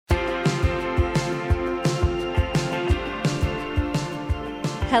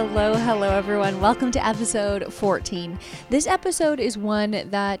Hello, everyone. Welcome to episode 14. This episode is one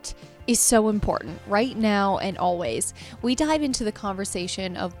that is so important right now and always. We dive into the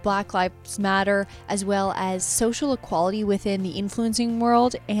conversation of Black Lives Matter as well as social equality within the influencing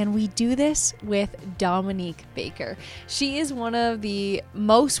world, and we do this with Dominique Baker. She is one of the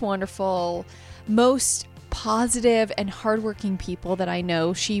most wonderful, most positive and hardworking people that I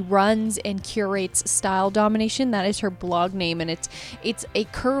know. She runs and curates Style Domination. That is her blog name, and it's a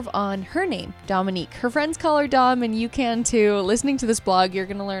curve on her name, Dominique. Her friends call her Dom, and you can too. Listening to this blog, you're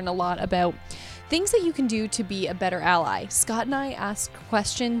going to learn a lot about things that you can do to be a better ally. Scott and I asked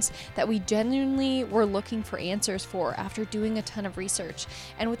questions that we genuinely were looking for answers for after doing a ton of research.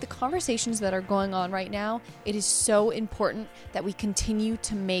 And with the conversations that are going on right now, it is so important that we continue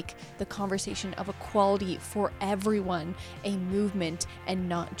to make the conversation of equality for everyone a movement and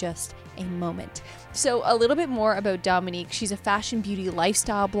not just a moment. So a little bit more about Dominique. She's a fashion, beauty,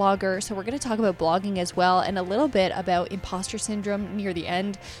 lifestyle blogger. So we're going to talk about blogging as well, and a little bit about imposter syndrome near the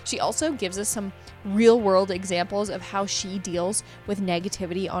end. She also gives us some real world examples of how she deals with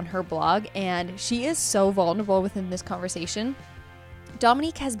negativity on her blog, and she is so vulnerable within this conversation.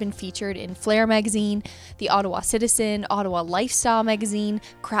 Dominique has been featured in Flair magazine, the Ottawa Citizen, Ottawa Lifestyle magazine,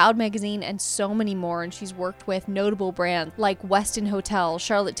 Crowd magazine, and so many more. And she's worked with notable brands like Westin Hotel,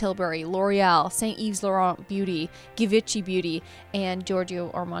 Charlotte Tilbury, L'Oreal, St. Yves Laurent Beauty, Givenchy Beauty, and Giorgio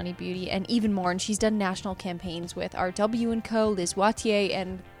Armani Beauty, and even more. And she's done national campaigns with RW & Co, Liz Wattier,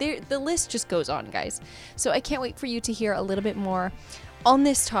 and the list just goes on, guys. So I can't wait for you to hear a little bit more on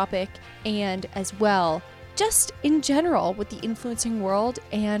this topic, and as well just in general with the influencing world,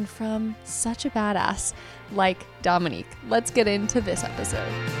 and from such a badass like Dominique. Let's get into this episode.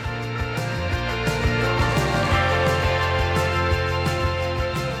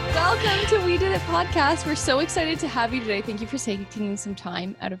 Welcome to We Did It podcast. We're so excited to have you today. Thank you for taking some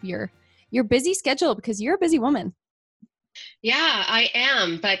time out of your busy schedule, because you're a busy woman. Yeah, I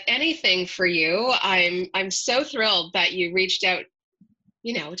am. But anything for you. I'm so thrilled that you reached out,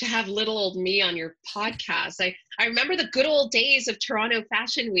 to have little old me on your podcast. I remember the good old days of Toronto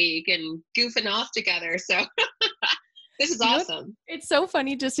Fashion Week and goofing off together. So this is awesome. It's so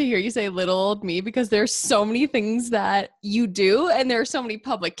funny just to hear you say little old me, because there's so many things that you do, and there are so many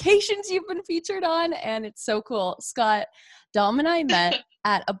publications you've been featured on, and it's so cool. Scott, Dom and I met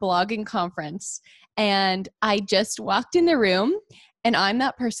at a blogging conference, and I just walked in the room. And I'm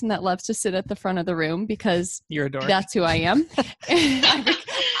that person that loves to sit at the front of the room because you're a dork. That's who I am.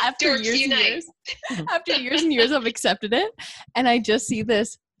 After years and years, I've accepted it. And I just see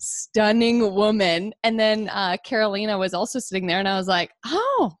this stunning woman. And then Carolina was also sitting there, and I was like,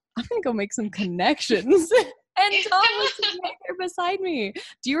 oh, I'm going to go make some connections. And Tom was sitting right there beside me.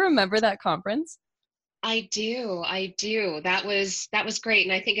 Do you remember that conference? I do. That was great.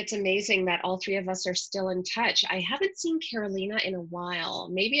 And I think it's amazing that all three of us are still in touch. I haven't seen Carolina in a while,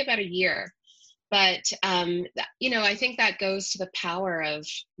 maybe about a year. But, I think that goes to the power of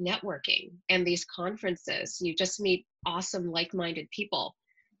networking and these conferences. You just meet awesome, like-minded people.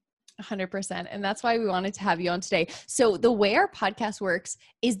 100%. And that's why we wanted to have you on today. So the way our podcast works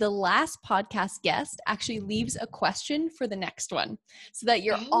is the last podcast guest actually leaves a question for the next one, so that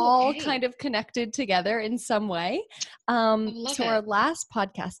you're all kind of connected together in some way. So our last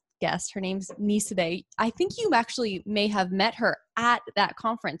podcast guest, her name's Nisa Day. I think you actually may have met her at that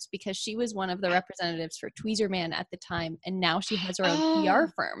conference, because she was one of the representatives for Tweezerman at the time. And now she has her own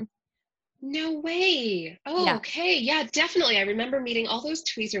PR firm. No way. Oh, yeah. Okay. Yeah, definitely. I remember meeting all those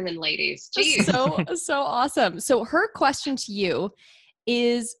Tweezerman ladies. Jeez. So awesome. So her question to you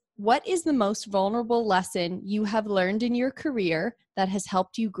is, what is the most vulnerable lesson you have learned in your career that has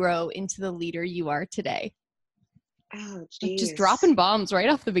helped you grow into the leader you are today? Oh, geez. Just dropping bombs right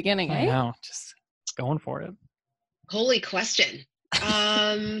off the beginning, I know. Just going for it. Holy question.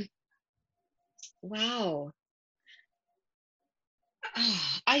 Wow.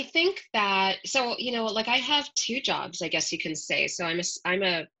 I think that, I have two jobs, I guess you can say. So I'm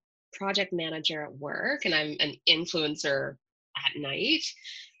a project manager at work, and I'm an influencer at night.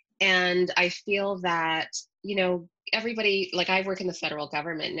 And I feel that, everybody, I work in the federal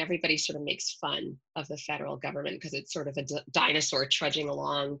government, and everybody sort of makes fun of the federal government because it's sort of a dinosaur trudging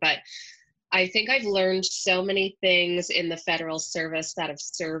along. But I think I've learned so many things in the federal service that have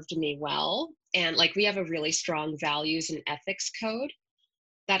served me well. And we have a really strong values and ethics code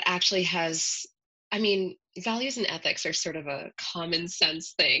that actually has, values and ethics are sort of a common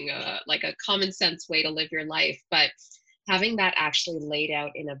sense thing, like a common sense way to live your life. But having that actually laid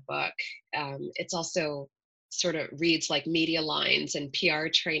out in a book, it's also sort of reads like media lines and PR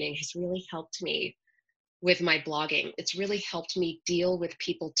training has really helped me with my blogging. It's really helped me deal with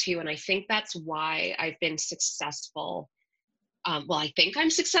people too. And I think that's why I've been successful. Well, I think I'm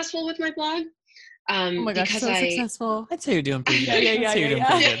successful with my blog. Oh my gosh, Because so successful. I'd say you're doing pretty good. Yeah. I'd say you're doing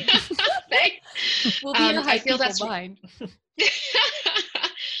pretty good. Thanks. We'll be your I hype feel people that's behind.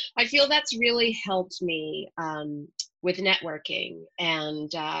 I feel that's really helped me with networking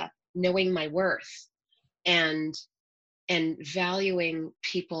and knowing my worth and valuing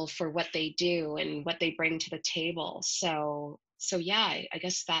people for what they do and what they bring to the table. So yeah, I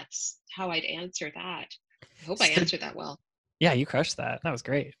guess that's how I'd answer that. I hope I answered that well. Yeah, you crushed that. That was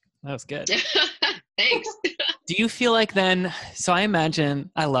great. That was good. Thanks. Do you feel like then, so I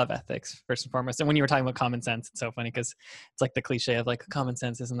imagine, I love ethics first and foremost. And when you were talking about common sense, it's so funny because it's like the cliche of like common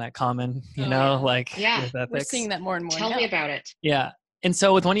sense isn't that common, you know, like with ethics. We're seeing that more and more. Tell me about it. Yeah. And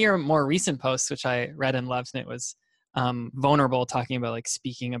so with one of your more recent posts, which I read and loved, and it was vulnerable, talking about like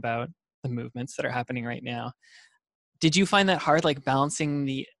speaking about the movements that are happening right now. Did you find that hard, like balancing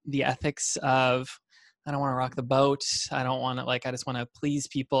the ethics of, I don't want to rock the boat. I don't want to I just want to please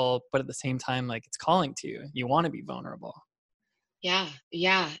people, but at the same time, like it's calling to you. You want to be vulnerable. Yeah.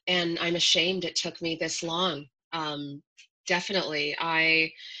 Yeah. And I'm ashamed it took me this long. Definitely.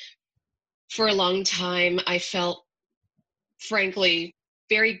 For a long time, I felt, frankly,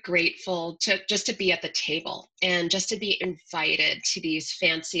 very grateful to be at the table and just to be invited to these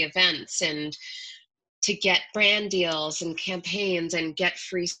fancy events and to get brand deals and campaigns and get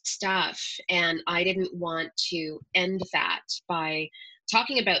free stuff. And I didn't want to end that by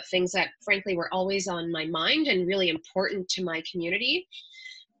talking about things that frankly were always on my mind and really important to my community,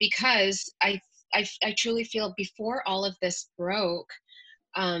 because I truly feel before all of this broke,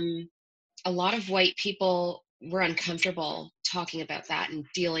 a lot of white people were uncomfortable talking about that and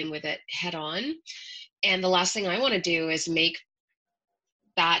dealing with it head on. And the last thing I want to do is make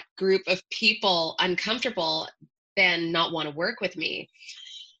that group of people uncomfortable, then not want to work with me.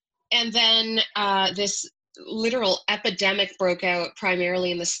 And then this literal epidemic broke out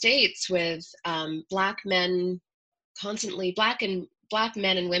primarily in the States with black men black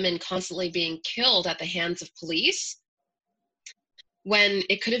men and women constantly being killed at the hands of police, when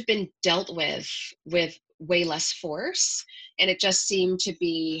it could have been dealt with way less force. And it just seemed to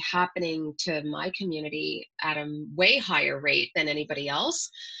be happening to my community at a way higher rate than anybody else.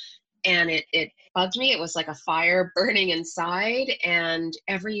 And it bugged me. It was like a fire burning inside. And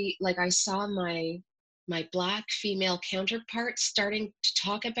I saw my black female counterparts starting to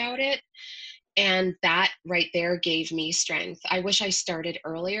talk about it. And that right there gave me strength. I wish I started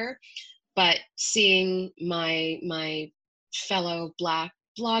earlier, but seeing my fellow Black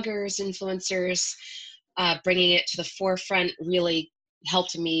bloggers, influencers, bringing it to the forefront really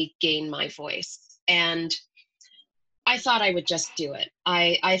helped me gain my voice. And I thought I would just do it.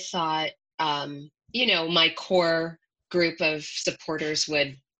 I thought, my core group of supporters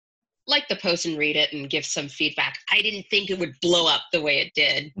would like the post and read it and give some feedback. I didn't think it would blow up the way it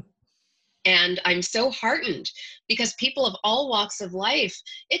did. And I'm so heartened because people of all walks of life,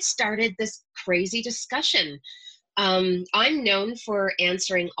 it started this crazy discussion. I'm known for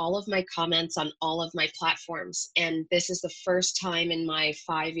answering all of my comments on all of my platforms. And this is the first time in my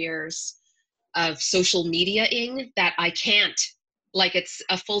 5 years of social media-ing that I can't. Like, it's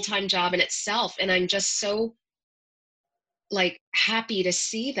a full-time job in itself. And I'm just so happy to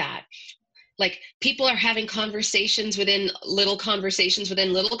see that. Like, people are having conversations within little conversations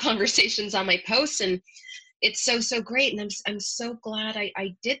on my posts, and it's so great. And I'm so glad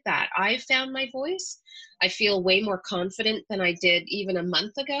I did that. I found my voice. I feel way more confident than I did even a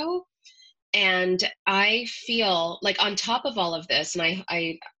month ago. And I feel like on top of all of this, and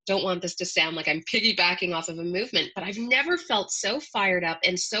I don't want this to sound like I'm piggybacking off of a movement, but I've never felt so fired up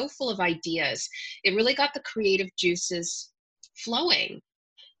and so full of ideas. It really got the creative juices flowing.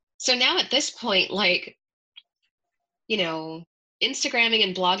 So now at this point, Instagramming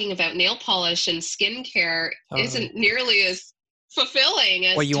and blogging about nail polish and skincare isn't nearly as fulfilling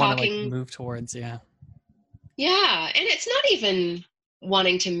as what you want to move towards. Yeah. Yeah. And it's not even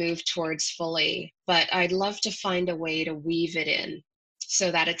wanting to move towards fully, but I'd love to find a way to weave it in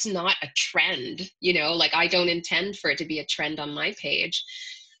so that it's not a trend, I don't intend for it to be a trend on my page.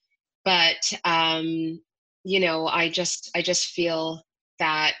 But, I just feel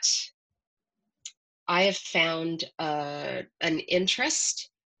that I have found an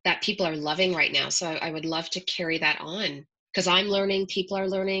interest that people are loving right now. So I would love to carry that on because I'm learning, people are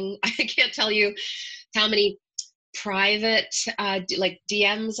learning. I can't tell you how many private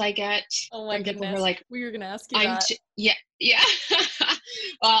DMs I get. Oh my goodness. Who are like, we were going to ask you that. Yeah.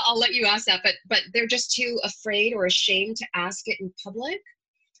 Well, I'll let you ask that, but they're just too afraid or ashamed to ask it in public.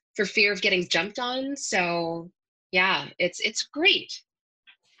 for fear of getting jumped on. So yeah, it's great.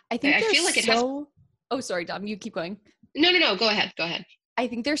 I think I feel like it has. Oh, sorry, Dom, you keep going. No. Go ahead. Go ahead. I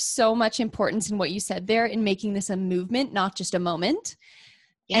think there's so much importance in what you said there in making this a movement, not just a moment.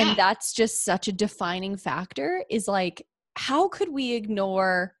 Yeah. And that's just such a defining factor, is like, how could we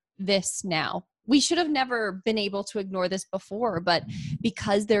ignore this now? We should have never been able to ignore this before, but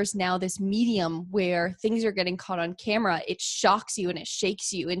because there's now this medium where things are getting caught on camera, it shocks you and it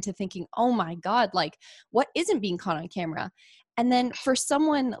shakes you into thinking, oh my God, like what isn't being caught on camera? And then for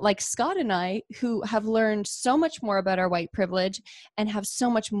someone like Scott and I, who have learned so much more about our white privilege and have so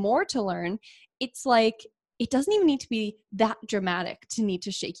much more to learn, it's like, it doesn't even need to be that dramatic to need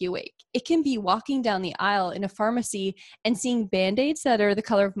to shake you awake. It can be walking down the aisle in a pharmacy and seeing Band-Aids that are the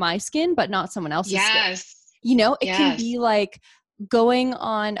color of my skin, but not someone else's skin. Yes. You know, it Yes. can be like going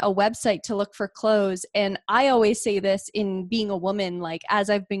on a website to look for clothes. And I always say this in being a woman, like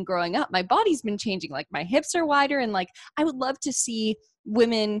as I've been growing up, my body's been changing, like my hips are wider, and like I would love to see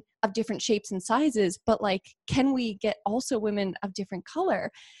women of different shapes and sizes, but like, can we get also women of different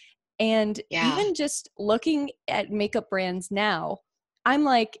color? And even just looking at makeup brands now, I'm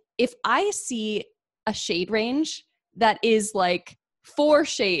like, if I see a shade range that is like 4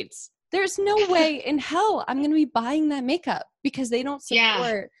 shades, there's no way in hell I'm going to be buying that makeup, because they don't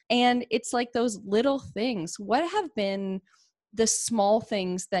support. And it's like those little things. What have been the small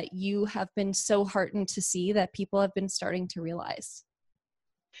things that you have been so heartened to see that people have been starting to realize?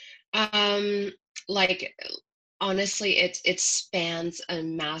 Like, honestly, it spans a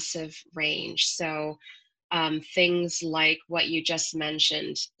massive range. So things like what you just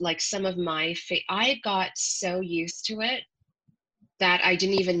mentioned, like some of my I got so used to it that I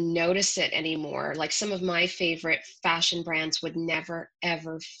didn't even notice it anymore. Like some of my favorite fashion brands would never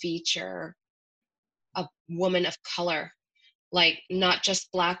ever feature a woman of color. Like not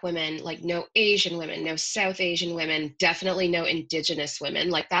just Black women, like no Asian women, no South Asian women, definitely no Indigenous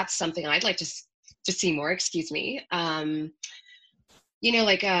women. Like that's something I'd like to see more, excuse me. Like,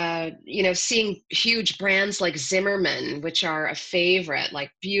 seeing huge brands like Zimmerman, which are a favorite,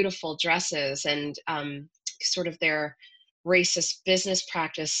 like beautiful dresses, and sort of their racist business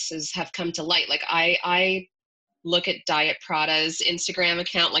practices have come to light. Like I look at Diet Prada's Instagram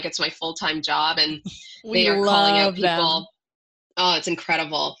account like it's my full-time job, and they are calling out people. Them. Oh, it's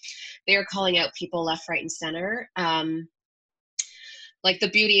incredible. They are calling out people left, right, and center. Like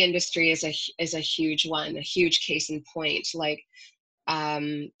the beauty industry is a huge one, a huge case in point. Like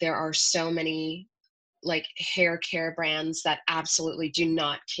there are so many like hair care brands that absolutely do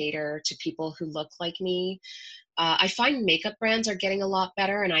not cater to people who look like me. I find makeup brands are getting a lot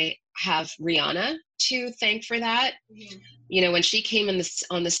better, and I have Rihanna to thank for that. Mm-hmm. When she came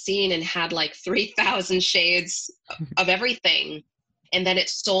on the scene and had like 3,000 shades of everything, and then it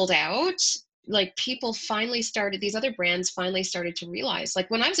sold out, like these other brands finally started to realize, like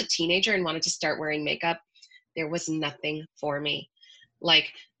when I was a teenager and wanted to start wearing makeup, there was nothing for me.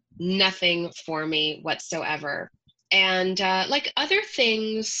 Like nothing for me whatsoever. And like other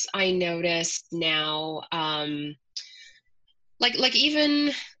things I noticed now, like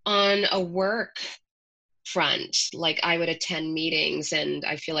even on a work front, like I would attend meetings and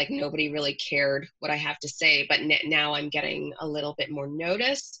I feel like nobody really cared what I have to say, but now I'm getting a little bit more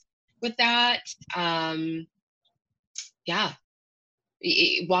notice with that.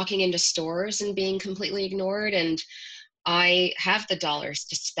 Walking into stores and being completely ignored, and I have the dollars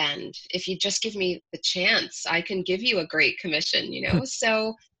to spend. If you just give me the chance, I can give you a great commission,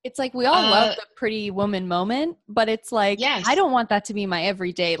 So it's like we all love the pretty woman moment, but it's like, yes. I don't want that to be my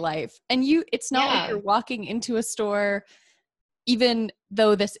everyday life. And it's not like you're walking into a store, even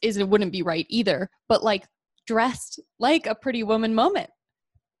though it wouldn't be right either, but like dressed like a pretty woman moment.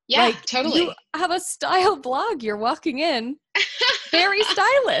 Yeah, like, totally. You have a style blog. You're walking in very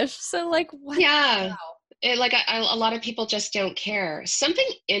stylish. So like, what? Yeah. Wow. A lot of people just don't care. Something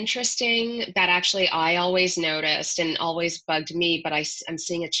interesting that actually I always noticed and always bugged me, but I'm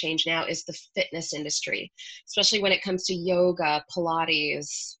seeing a change now, is the fitness industry, especially when it comes to yoga,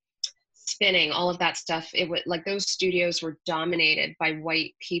 Pilates, spinning, all of that stuff. It would like those studios were dominated by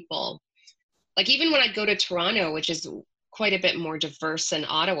white people. Like even when I'd go to Toronto, which is quite a bit more diverse than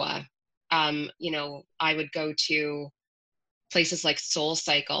Ottawa, I would go to places like Soul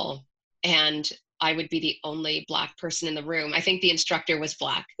Cycle, and I would be the only Black person in the room. I think the instructor was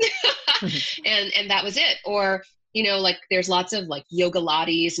Black. and that was it. Or, like there's lots of like yoga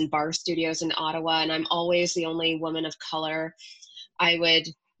lattes and bar studios in Ottawa, and I'm always the only woman of color. I would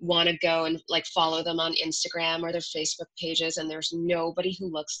want to go and like follow them on Instagram or their Facebook pages, and there's nobody who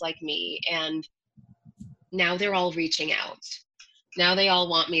looks like me. And now they're all reaching out. Now they all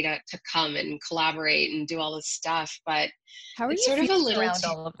want me to come and collaborate and do all this stuff, but How are it's you sort of a feeling little around too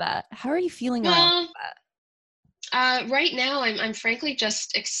all of that? How are you feeling around all well. of that? Right now, I'm frankly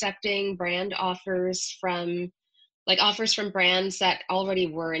just accepting brand offers from brands that already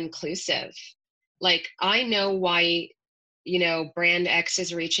were inclusive. Like, I know why, brand X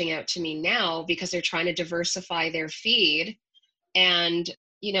is reaching out to me now because they're trying to diversify their feed. And,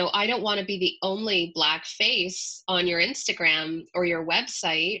 I don't want to be the only Black face on your Instagram or your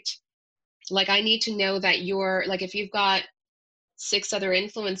website. Like, I need to know that you're like, if you've got 6 other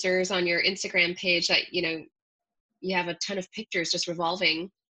influencers on your Instagram page that, you have a ton of pictures just revolving,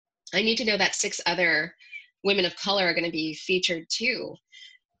 I need to know that 6 other women of color are going to be featured too.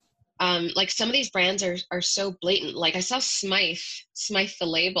 Like, some of these brands are so blatant. Like, I saw Smythe the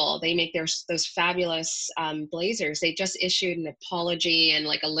label. They make those fabulous blazers. They just issued an apology and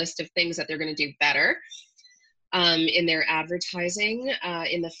like a list of things that they're going to do better in their advertising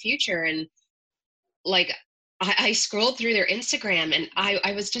in the future. And like, I scrolled through their Instagram and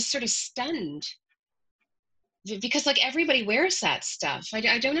I was just sort of stunned because like everybody wears that stuff.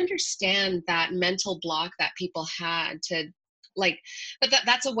 I don't understand that mental block that people had to like, but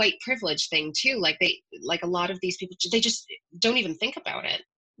that's a white privilege thing too. Like, a lot of these people, they just don't even think about it.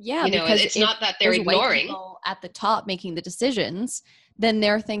 Yeah, because It's if not that they're there's white ignoring. people at the top making the decisions, then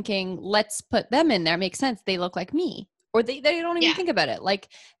they're thinking, let's put them in there. Makes sense. They look like me. Or they don't even Yeah, think about it. Like,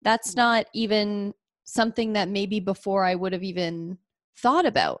 that's not even something that maybe before I would have even thought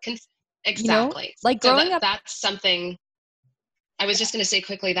about, exactly. Like So growing up. that's something I was just going to say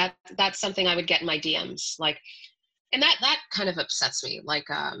quickly, that's something I would get in my DMs. Like, and that kind of upsets me. Like,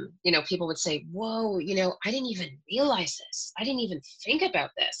 people would say, whoa, I didn't even realize this. I didn't even think about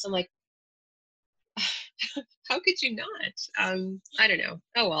this. I'm like, how could you not? I don't know.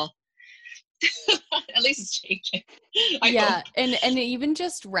 Oh, well, at least it's changing. I hope. And even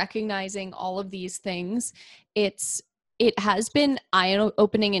just recognizing all of these things, it has been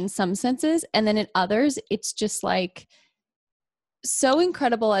eye-opening in some senses, and then in others, it's just like so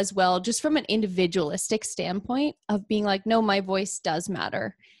incredible as well, just from an individualistic standpoint of being like, no, my voice does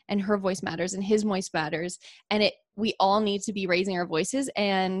matter, and her voice matters, and his voice matters, and we all need to be raising our voices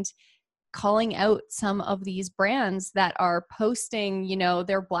and calling out some of these brands that are posting,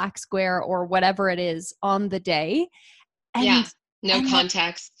 their black square or whatever it is on the day. Yeah. And No and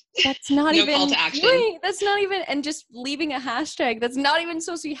context. that's not No call even to action. that's not even, and just leaving a hashtag that's not even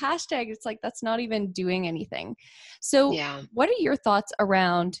supposed to be hashtag. It's like, that's not even doing anything. So Yeah. what are your thoughts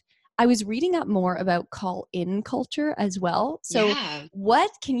around, I was reading up more about call in culture as well. So Yeah.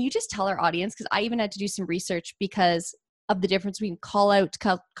 what can you just tell our audience? Because I even had to do some research because of the difference between call out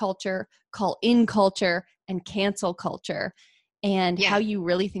culture, call in culture, and cancel culture, and how Yeah. you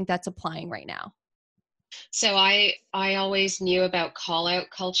really think that's applying right now. So I always knew about call out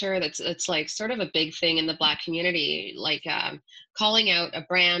culture. It's like sort of a big thing in the Black community, like calling out a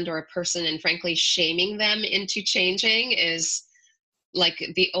brand or a person and frankly shaming them into changing is like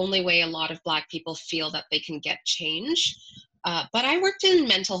the only way a lot of Black people feel that they can get change. But I worked in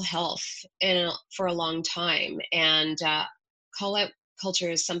mental health for a long time, and call out culture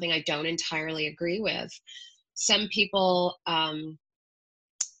is something I don't entirely agree with. Some people,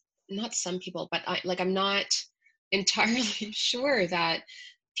 not some people, but I'm not entirely sure that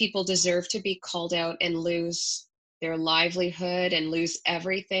people deserve to be called out and lose their livelihood and lose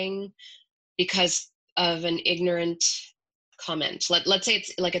everything because of an ignorant comment. Let's say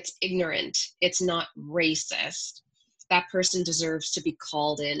it's ignorant. It's not racist. That person deserves to be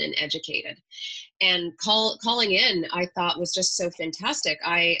called in and educated. And calling in, I thought, was just so fantastic.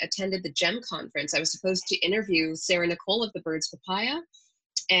 I attended the GEM conference. I was supposed to interview Sarah Nicole of the Birds Papaya,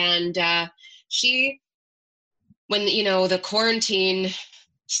 and she, when the quarantine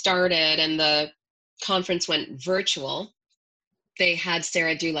started and the conference went virtual, they had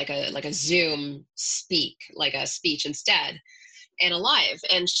Sarah do like a Zoom like a speech instead, and alive.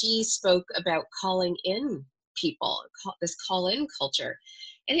 And she spoke about calling in people, this call in culture.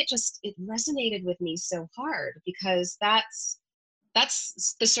 And it resonated with me so hard because that's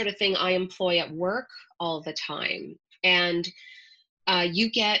the sort of thing I employ at work all the time. And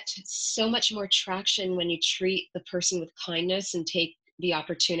you get so much more traction when you treat the person with kindness and take the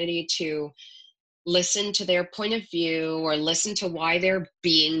opportunity to listen to their point of view or listen to why they're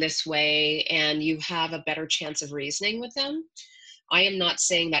being this way, and you have a better chance of reasoning with them. I am not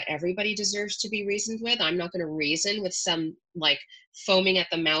saying that everybody deserves to be reasoned with. I'm not going to reason with some like foaming at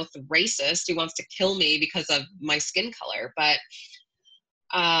the mouth racist who wants to kill me because of my skin color. But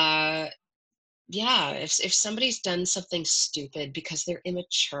yeah, if somebody's done something stupid because they're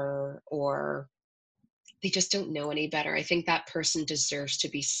immature or they just don't know any better. I think that person deserves to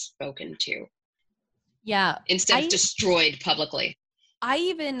be spoken to Yeah. instead of destroyed publicly. I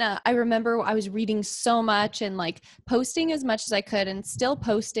even, I remember I was reading so much and like posting as much as I could and still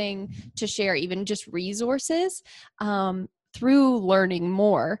posting to share even just resources through learning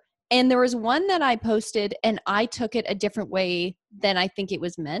more. And there was one that I posted and I took it a different way than I think it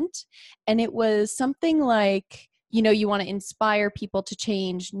was meant. And it was something like, you know, you want to inspire people to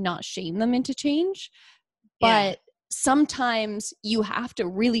change, not shame them into change. Yeah. But sometimes you have to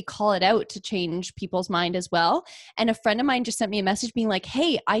really call it out to change people's mind as well. And a friend of mine just sent me a message being like,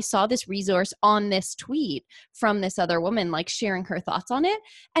 hey, I saw this resource on this tweet from this other woman, like sharing her thoughts on it.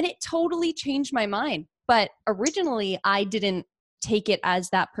 And it totally changed my mind. But originally, I didn't take it as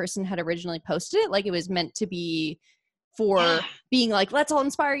that person had originally posted it. Like it was meant to be for being like, let's all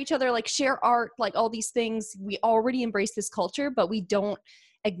inspire each other, like share art, like all these things. We already embrace this culture, but we don't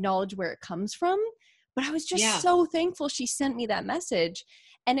acknowledge where it comes from. But I was just so thankful she sent me that message,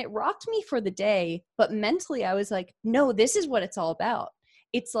 and it rocked me for the day. But mentally, I was like, no, this is what it's all about.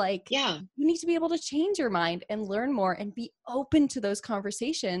 It's like, you need to be able to change your mind and learn more and be open to those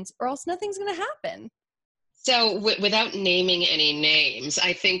conversations, or else nothing's going to happen. So without naming any names,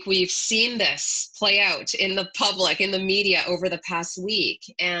 I think we've seen this play out in the public, in the media over the past week.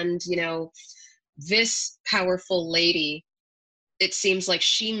 And, you know, this powerful lady, it seems like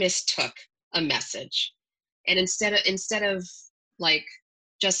she mistook a message. And instead of like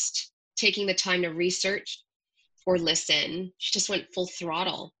just taking the time to research or listen, she just went full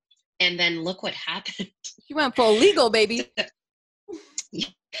throttle. And then look what happened. She went full legal, baby.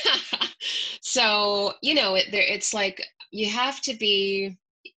 So, you know, it's like you have to be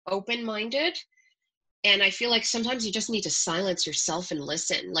open-minded. And I feel like sometimes you just need to silence yourself and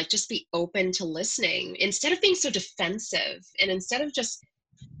listen, like just be open to listening instead of being so defensive, and instead of just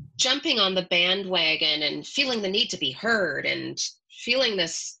jumping on the bandwagon and feeling the need to be heard and feeling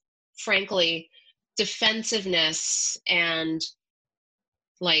this, frankly, defensiveness and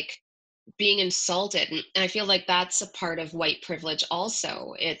like being insulted. And I feel like that's a part of white privilege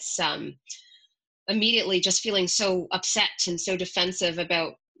also. It's immediately just feeling so upset and so defensive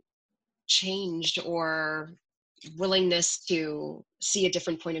about change or willingness to see a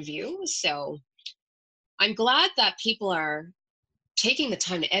different point of view. So I'm glad that people are taking the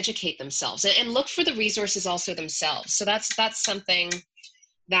time to educate themselves and look for the resources also themselves. So that's something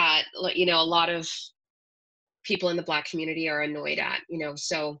that, you know, a lot of people in the Black community are annoyed at, you know.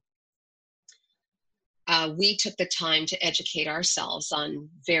 So we took the time to educate ourselves on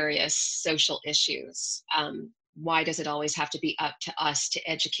various social issues. Why does it always have to be up to us to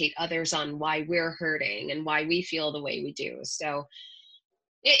educate others on why we're hurting and why we feel the way we do? So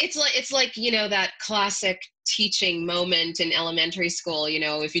it's like, you know, that classic teaching moment in elementary school. You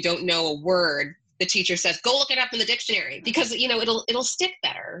know, if you don't know a word, the teacher says, go look it up in the dictionary, because, you know, it'll stick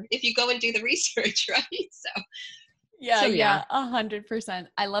better if you go and do the research, right? So Yeah, 100%.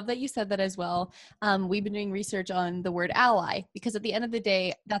 I love that you said that as well. We've been doing research on the word ally, because at the end of the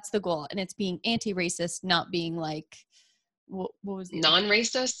day, that's the goal. And it's being anti-racist, not being like, what was the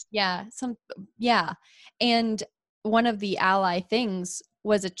non-racist? Yeah. And one of the ally things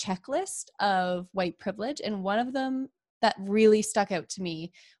was a checklist of white privilege. And one of them that really stuck out to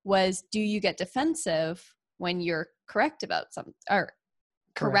me was, do you get defensive when you're corrected about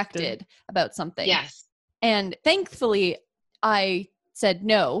something? Yes. And thankfully, I said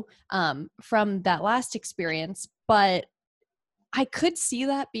no from that last experience, but I could see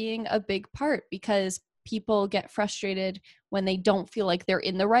that being a big part, because people get frustrated when they don't feel like they're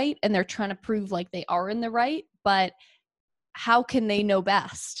in the right and they're trying to prove like they are in the right. But how can they know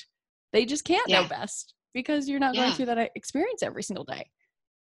best? They just can't know best, because you're not going through that experience every single day.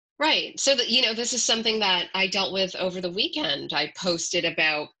 Right. So that, you know, this is something that I dealt with over the weekend. I posted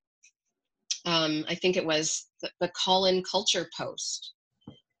about I think it was the Call-in Culture post.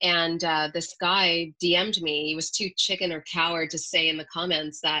 And this guy DM'd me. He was too chicken or coward to say in the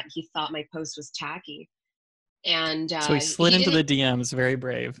comments that he thought my post was tacky. And so he slid into the DMs. Very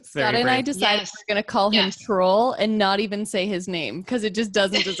brave. Scott and I decided we're going to call him troll and not even say his name, because it just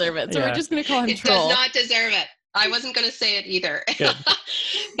doesn't deserve it. So we're just going to call him troll. It does not deserve it. I wasn't going to say it either.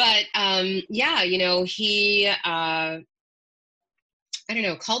 But you know, he I don't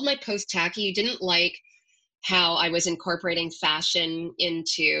know, called my post tacky. He didn't like how I was incorporating fashion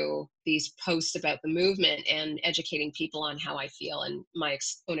into these posts about the movement and educating people on how I feel and my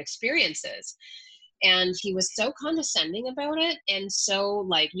own experiences. And he was so condescending about it. And so,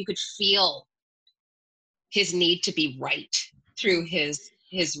 like, you could feel his need to be right through his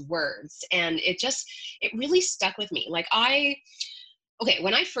words. And it really stuck with me. Like, okay,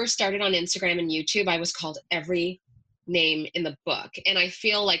 when I first started on Instagram and YouTube, I was called every name in the book. And I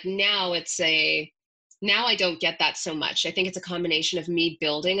feel like now now I don't get that so much. I think it's a combination of me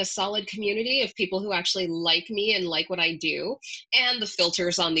building a solid community of people who actually like me and like what I do. And the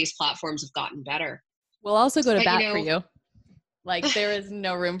filters on these platforms have gotten better. We'll also go to But, bat for you. Like, there is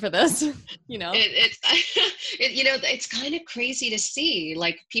no room for this, you know? It's kind of crazy to see,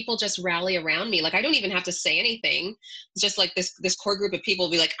 like, people just rally around me. Like, I don't even have to say anything. It's just like this core group of people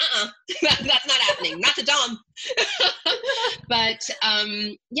will be like, that's not happening. Not to Dom. But,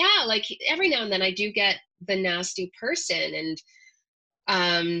 yeah, like every now and then I do get the nasty person,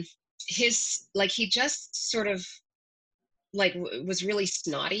 and he just sort of like was really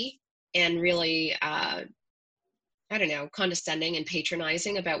snotty and really, I don't know, condescending and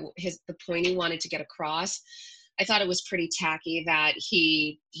patronizing about the point he wanted to get across. I thought it was pretty tacky that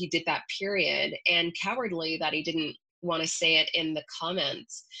he did that, period, and cowardly that he didn't want to say it in the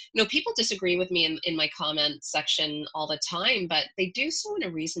comments. You know, people disagree with me in my comment section all the time, but they do so in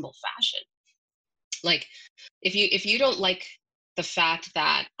a reasonable fashion. Like, if you don't like the fact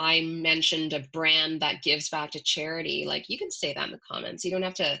that I mentioned a brand that gives back to charity, like, you can say that in the comments. You don't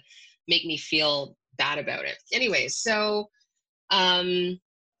have to make me feel bad about it. Anyways, so that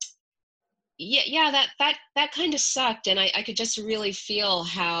kind of sucked, and I could just really feel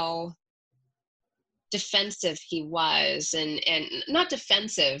how defensive he was, and not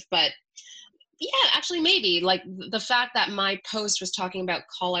defensive, but yeah, actually maybe like the fact that my post was talking about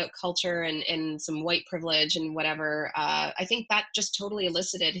call out culture and some white privilege and whatever, I think that just totally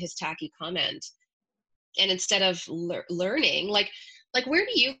elicited his tacky comment. And instead of learning, like, where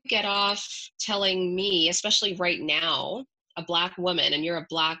do you get off telling me, especially right now, a Black woman, and you're a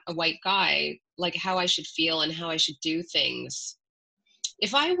white guy, like, how I should feel and how I should do things?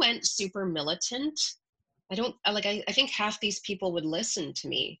 If I went super militant, I think half these people would listen to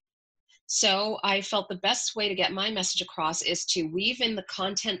me. So I felt the best way to get my message across is to weave in the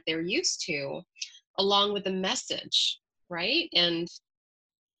content they're used to along with the message, right? And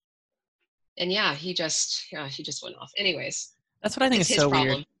yeah, he just went off. Anyways. That's what I think is so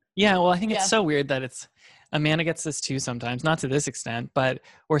weird. Yeah, well, I think it's so weird that Amanda gets this too sometimes, not to this extent, but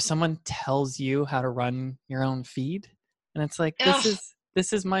where someone tells you how to run your own feed, and it's like,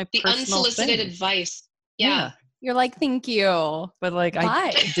 this is my the personal unsolicited thing. Advice. Yeah. You're like, thank you. But like,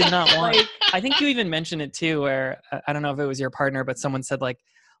 I did not want. I think you even mentioned it too, where I don't know if it was your partner, but someone said like,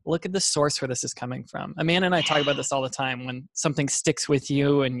 look at the source where this is coming from. Amanda and I talk about this all the time. When something sticks with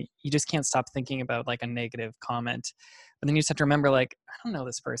you and you just can't stop thinking about like a negative comment, but then you just have to remember, like, I don't know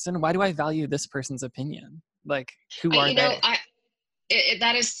this person. Why do I value this person's opinion? Like, who are they?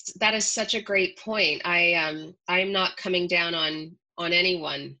 That is such a great point. I'm not coming down on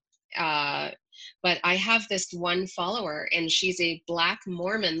anyone, but I have this one follower, and she's a Black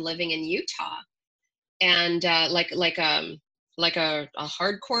Mormon living in Utah, and like a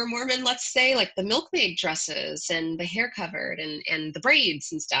hardcore Mormon, let's say, like the milkmaid dresses and the hair covered and the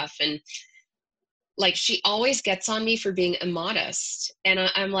braids and stuff. And like, she always gets on me for being immodest. And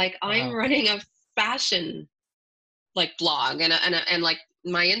I'm like, wow. I'm running a fashion like blog, and like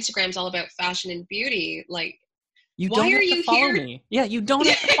my Instagram's all about fashion and beauty. Like, why are you follow here? Me? Yeah, you don't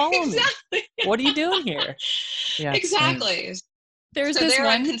have to follow exactly. me. What are you doing here? Yeah, exactly.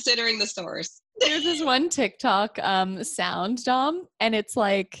 I'm considering the source. There's this one TikTok sound, Dom, and it's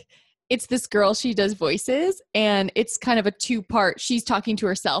like, it's this girl, she does voices, and it's kind of a two-part. She's talking to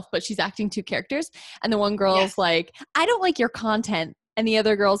herself, but she's acting two characters. And the one girl's like, I don't like your content. And the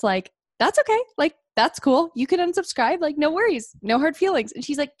other girl's like, that's okay. Like, that's cool. You can unsubscribe. Like, no worries. No hard feelings. And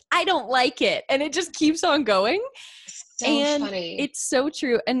she's like, I don't like it. And it just keeps on going. So funny. It's so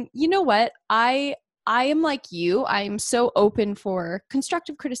true. And you know what? I am like you. I'm so open for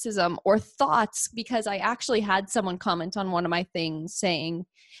constructive criticism or thoughts, because I actually had someone comment on one of my things saying,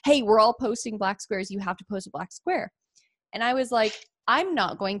 hey, we're all posting black squares. You have to post a black square. And I was like, I'm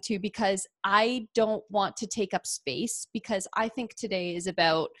not going to, because I don't want to take up space, because I think today is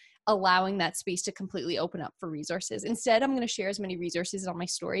about allowing that space to completely open up for resources. Instead, I'm going to share as many resources on my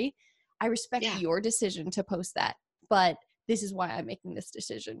story. I respect your decision to post that, but this is why I'm making this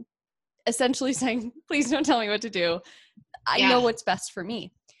decision. Essentially saying, please don't tell me what to do. I know what's best for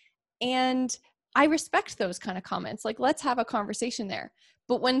me. And I respect those kind of comments. Like, let's have a conversation there.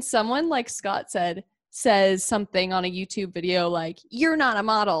 But when someone like Scott says something on a YouTube video, like, you're not a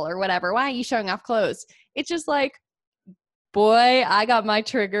model or whatever, why are you showing off clothes? It's just like, boy, I got my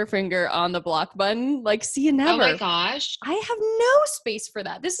trigger finger on the block button. Like, see you never. Oh my gosh. I have no space for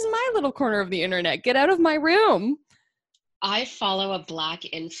that. This is my little corner of the internet. Get out of my room. I follow a Black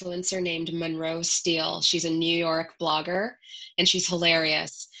influencer named Monroe Steele. She's a New York blogger, and she's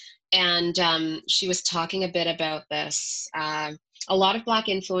hilarious. And she was talking a bit about this. A lot of Black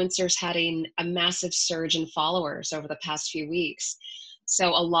influencers had a massive surge in followers over the past few weeks. So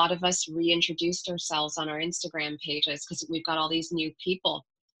a lot of us reintroduced ourselves on our Instagram pages because we've got all these new people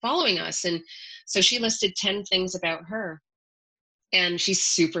following us. And so she listed 10 things about her. And she's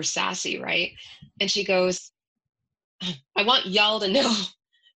super sassy, right? And she goes, I want y'all to know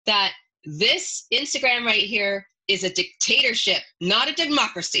that this Instagram right here is a dictatorship, not a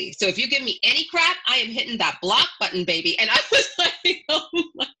democracy. So if you give me any crap, I am hitting that block button, baby. And I was like, oh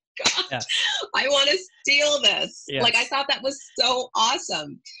my God, Yes. I want to steal this. Yes. Like, I thought that was so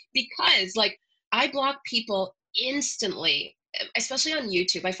awesome because like I block people instantly, especially on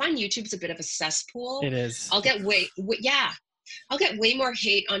YouTube. I find YouTube's a bit of a cesspool. It is. I'll get I'll get way more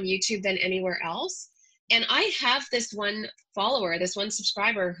hate on YouTube than anywhere else. And I have this one follower, this one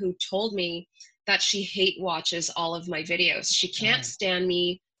subscriber who told me that she hate watches all of my videos. She can't stand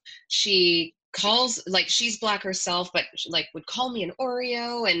me. She calls, like, she's Black herself, but like would call me an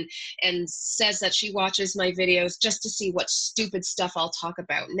Oreo and says that she watches my videos just to see what stupid stuff I'll talk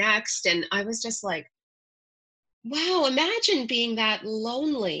about next. And I was just like, wow, imagine being that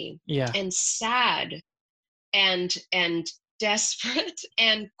lonely and sad and desperate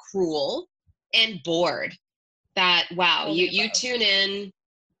and cruel and bored that, wow, you tune in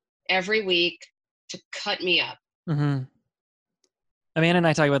every week to cut me up. Mm-hmm. Amanda and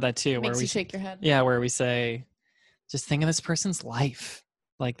I talk about that too. Makes you shake your head. Yeah, where we say, just think of this person's life,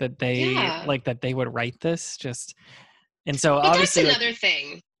 like that they like that they would write this. Just and so but obviously that's another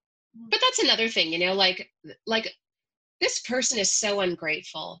thing. But that's another thing, you know, like this person is so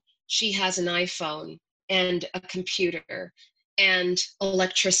ungrateful. She has an iPhone and a computer and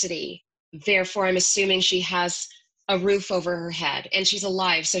electricity. Therefore, I'm assuming she has a roof over her head and she's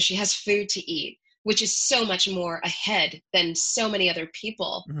alive, so she has food to eat, which is so much more ahead than so many other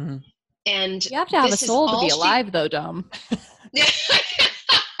people. Mm-hmm. And you have to have a soul to be alive, though, Dom. Yeah.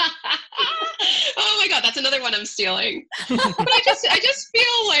 Oh my God, that's another one I'm stealing. But I just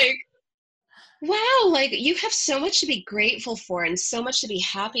feel like, wow, like you have so much to be grateful for and so much to be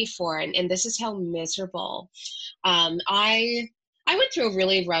happy for, and this is how miserable. I went through a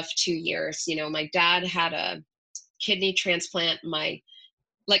really rough 2 years. You know, my dad had a kidney transplant.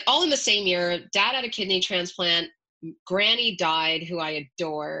 Like all in the same year, dad had a kidney transplant. Granny died, who I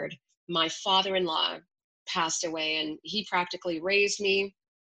adored. My father-in-law passed away, and he practically raised me.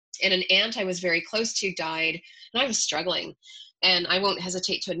 And an aunt I was very close to died, and I was struggling. And I won't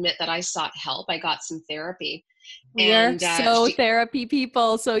hesitate to admit that I sought help. I got some therapy. We're therapy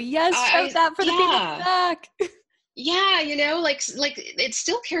people. So yes, shout that for the people back. Yeah, you know, like it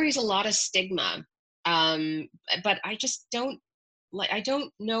still carries a lot of stigma. But I just don't I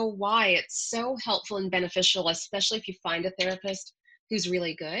don't know why it's so helpful and beneficial, especially if you find a therapist who's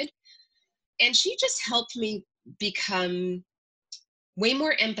really good. And she just helped me become way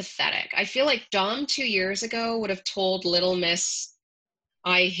more empathetic. I feel like Dom 2 years ago would have told little Miss,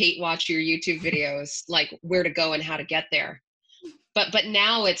 I hate watch your YouTube videos, like where to go and how to get there. But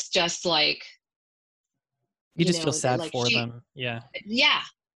now it's just like, you just feel sad for them. Yeah. Yeah.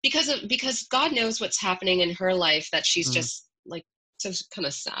 Because God knows what's happening in her life, that she's just like so kind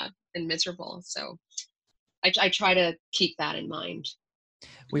of sad and miserable. So I try to keep that in mind.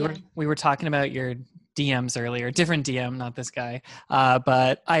 We were talking about your DMs earlier, different DM, not this guy.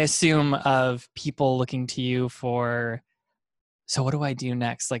 But I assume of people looking to you for, so what do I do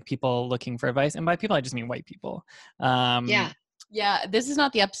next? Like people looking for advice. And by people, I just mean white people. Yeah, this is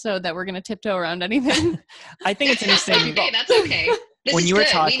not the episode that we're going to tiptoe around anything. I think it's interesting. Okay, that's okay. When you were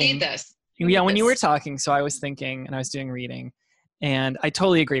talking, we need this. When you were talking, so I was thinking, and I was doing reading, and I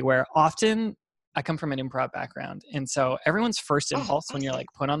totally agree, where often I come from an improv background. And so everyone's first impulse when you're like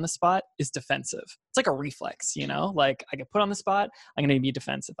put on the spot is defensive. It's like a reflex, you know, like I get put on the spot, I'm going to be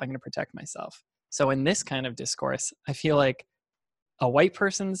defensive. I'm going to protect myself. So in this kind of discourse, I feel like a white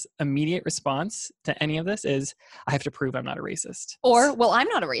person's immediate response to any of this is, I have to prove I'm not a racist. Or, well, I'm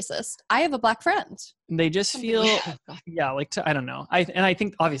not a racist. I have a Black friend. They just feel, I don't know. I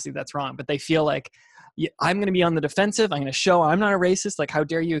think obviously that's wrong, but they feel like, I'm going to be on the defensive. I'm going to show I'm not a racist. Like, how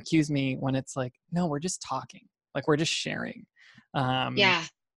dare you accuse me, when it's like, no, we're just talking. Like, we're just sharing. Yeah.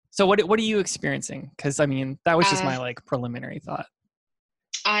 So what are you experiencing? Because I mean, that was just my like preliminary thought.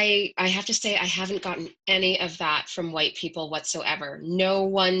 I have to say, I haven't gotten any of that from white people whatsoever. No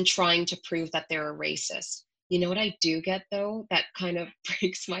one trying to prove that they're a racist. You know what I do get, though, that kind of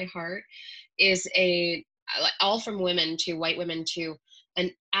breaks my heart, is all from women to white women to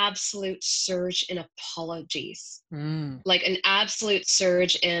an absolute surge in apologies, Mm. like an absolute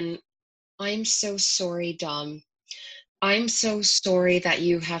surge in, I'm so sorry, Dom. I'm so sorry that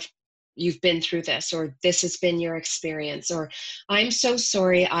you've been through this, or this has been your experience, or I'm so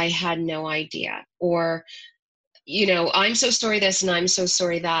sorry I had no idea, or I'm so sorry this and I'm so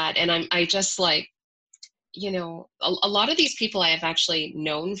sorry that. And I just like, a lot of these people I have actually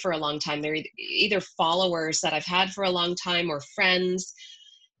known for a long time. They're either followers that I've had for a long time or friends.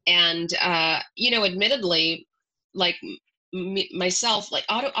 And, admittedly, like myself, like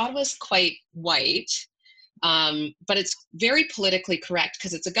Ottawa's quite white, but it's very politically correct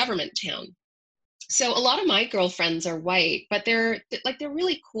because it's a government town. So a lot of my girlfriends are white, but they're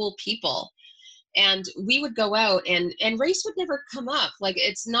really cool people. And we would go out and race would never come up. Like,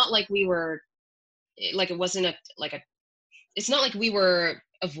 it's not like we were, like, it wasn't it's not like we were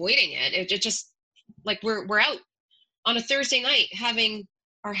avoiding it. It just, like, we're out on a Thursday night having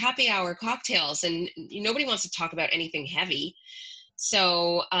our happy hour cocktails, and nobody wants to talk about anything heavy.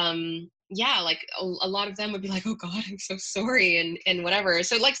 So yeah, like a lot of them would be like, oh God, I'm so sorry, and whatever.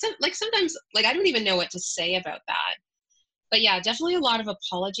 So sometimes, like, I don't even know what to say about that. But yeah, definitely a lot of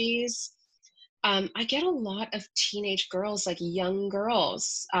apologies. I get a lot of teenage girls, like young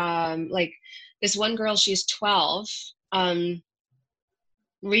girls. Like this one girl, she's 12,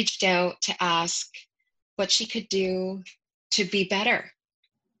 reached out to ask what she could do to be better.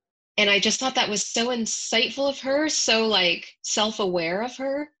 And I just thought that was so insightful of her, so like self-aware of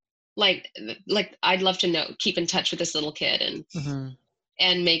her. Like I'd love to keep in touch with this little kid Mm-hmm.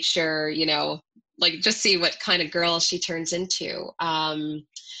 and make sure, like, just see what kind of girl she turns into.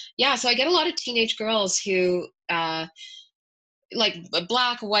 Yeah, so I get a lot of teenage girls who, like,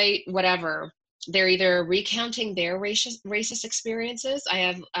 black, white, whatever. They're either recounting their racist experiences. I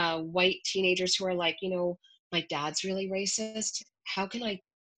have white teenagers who are like, my dad's really racist. How can I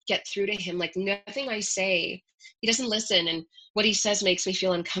get through to him? Like, nothing I say, he doesn't listen, and what he says makes me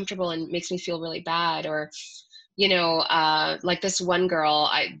feel uncomfortable and makes me feel really bad. Or, like this one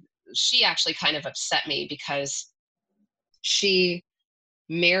girl, she actually kind of upset me because she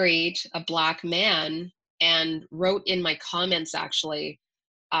married a black man and wrote in my comments, actually,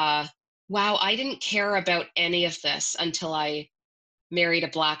 wow, I didn't care about any of this until I married a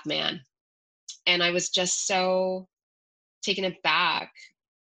black man. And I was just so taken aback.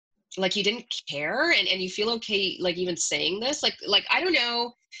 Like, you didn't care, and you feel okay, like, even saying this? Like I don't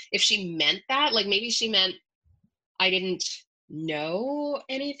know if she meant that. Like, maybe she meant I didn't know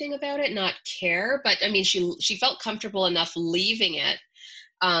anything about it, not care. But I mean, she felt comfortable enough leaving it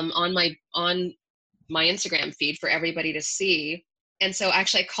on my Instagram feed for everybody to see. And so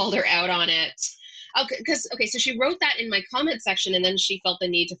actually I called her out on it. Okay, so she wrote that in my comment section, and then she felt the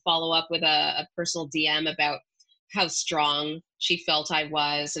need to follow up with a personal DM about how strong she felt I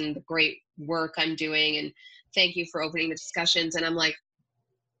was and the great work I'm doing, and thank you for opening the discussions. And I'm like,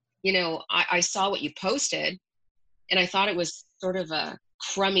 I saw what you posted, and I thought it was sort of a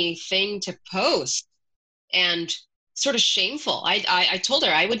crummy thing to post and sort of shameful. I told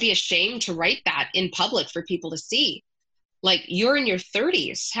her I would be ashamed to write that in public for people to see. Like, you're in your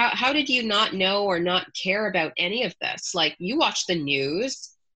 30s. How did you not know or not care about any of this? Like, you watch the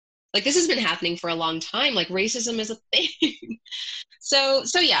news. Like, this has been happening for a long time. Like, racism is a thing. So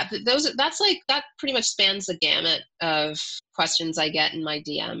yeah, that pretty much spans the gamut of questions I get in my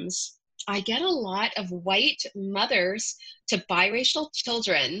DMs. I get a lot of white mothers to biracial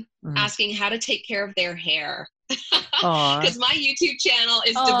children asking how to take care of their hair. Because my YouTube channel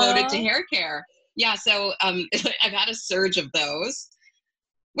is devoted to hair care. Yeah, so I've had a surge of those,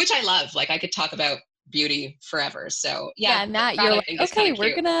 which I love. Like, I could talk about beauty forever. So yeah, Matt, you're like, okay,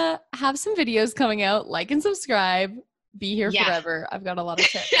 we're gonna have some videos coming out. Like and subscribe. Be here forever. I've got a lot of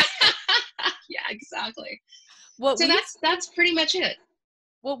tips. Yeah, exactly. So that's pretty much it.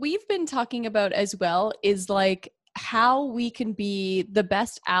 What we've been talking about as well is like how we can be the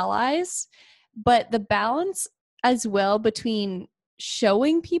best allies, but the balance as well between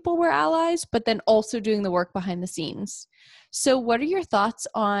showing people we're allies, but then also doing the work behind the scenes. So what are your thoughts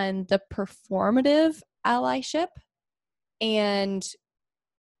on the performative allyship and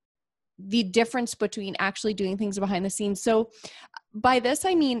the difference between actually doing things behind the scenes? So by this,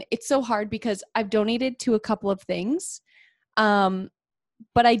 I mean, it's so hard because I've donated to a couple of things,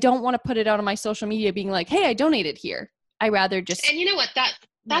 but I don't want to put it out on my social media being like, hey, I donated here. I rather just... And you know what?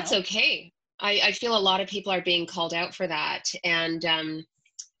 That's okay. I feel a lot of people are being called out for that. And,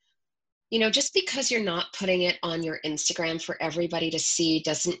 just because you're not putting it on your Instagram for everybody to see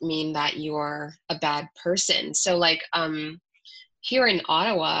doesn't mean that you're a bad person. So like, here in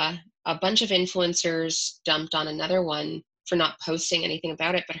Ottawa, a bunch of influencers dumped on another one for not posting anything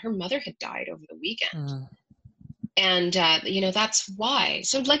about it, but her mother had died over the weekend. Mm. And, that's why.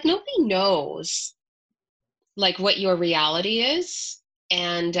 So like nobody knows like what your reality is.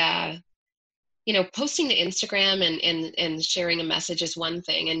 And, posting to Instagram and sharing a message is one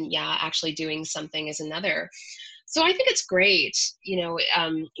thing. And yeah, actually doing something is another. So I think it's great.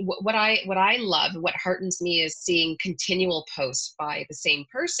 What I love, what heartens me is seeing continual posts by the same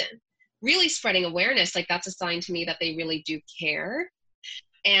person, really spreading awareness. Like that's a sign to me that they really do care.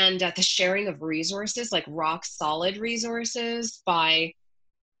 And the sharing of resources, like rock solid resources by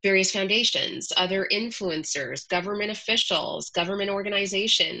various foundations, other influencers, government officials, government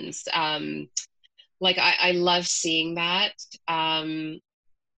organizations. I love seeing that. I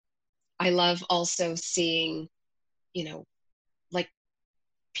love also seeing, like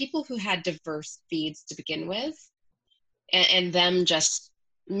people who had diverse feeds to begin with, and them just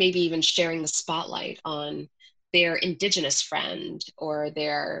maybe even sharing the spotlight on their Indigenous friend or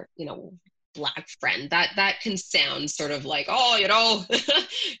their, Black friend. That can sound sort of like, oh,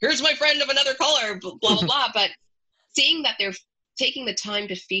 here's my friend of another color, blah, blah, blah. But seeing that they're taking the time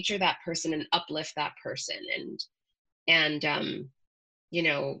to feature that person and uplift that person and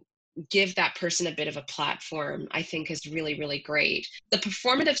give that person a bit of a platform, I think is really, really great. The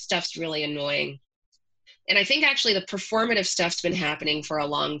performative stuff's really annoying. And I think actually the performative stuff's been happening for a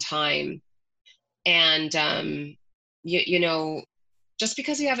long time. And, just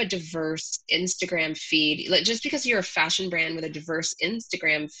because you have a diverse Instagram feed, like just because you're a fashion brand with a diverse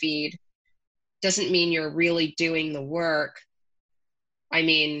Instagram feed doesn't mean you're really doing the work. I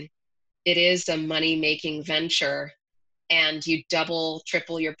mean, it is a money-making venture, and you double,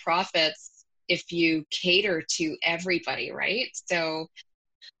 triple your profits if you cater to everybody, right? So,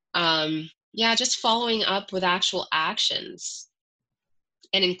 just following up with actual actions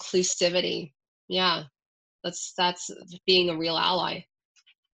and inclusivity. Yeah, that's being a real ally.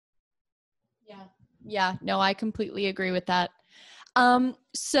 Yeah, no, I completely agree with that.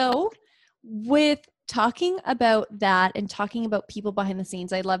 So with talking about that and talking about people behind the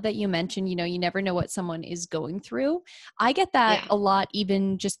scenes, I love that you mentioned, you never know what someone is going through. I get that a lot,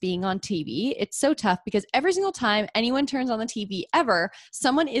 even just being on TV. It's so tough because every single time anyone turns on the TV ever,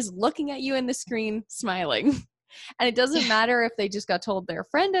 someone is looking at you in the screen smiling. And it doesn't matter if they just got told their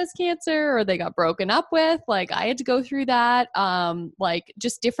friend has cancer or they got broken up with. Like I had to go through that. Like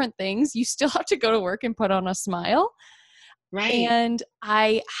just different things. You still have to go to work and put on a smile. Right. And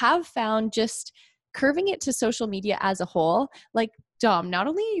I have found just curving it to social media as a whole, like Dom, not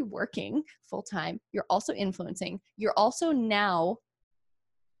only are you working full time, you're also influencing. You're also now,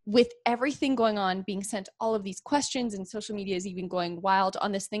 with everything going on, being sent all of these questions, and social media is even going wild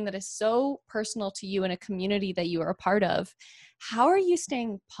on this thing that is so personal to you and a community that you are a part of. How are you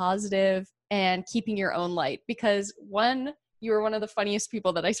staying positive and keeping your own light? Because one, you are one of the funniest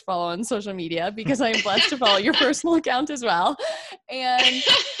people that I follow on social media because I am blessed to follow your personal account as well. And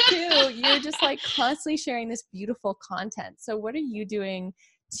two, you're just like constantly sharing this beautiful content. So what are you doing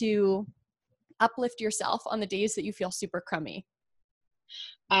to uplift yourself on the days that you feel super crummy?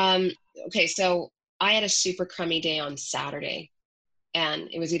 Okay, so I had a super crummy day on Saturday, and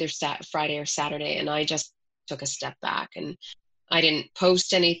it was either Friday or Saturday, and I just took a step back and I didn't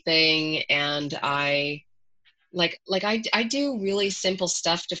post anything, and I do really simple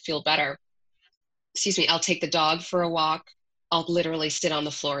stuff to feel better. Excuse me, I'll take the dog for a walk. I'll literally sit on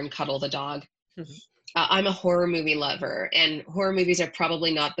the floor and cuddle the dog. Mm-hmm. I'm a horror movie lover, and horror movies are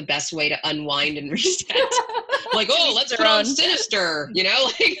probably not the best way to unwind and reset. Like, oh, let's put on Sinister, but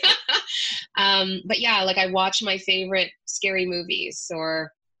yeah, like I watch my favorite scary movies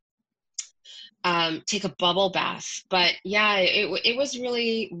or take a bubble bath. But yeah, it was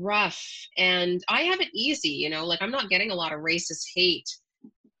really rough, and I have it easy, like I'm not getting a lot of racist hate,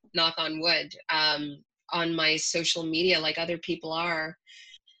 knock on wood, on my social media like other people are.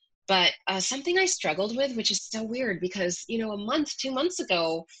 But something I struggled with, which is so weird because, a month, 2 months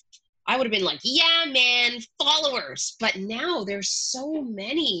ago, I would have been like, yeah, man, followers. But now there's so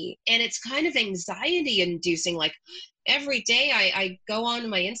many, and it's kind of anxiety inducing. Like every day I go on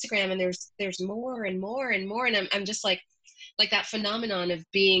my Instagram and there's more and more and more. And I'm just like that phenomenon of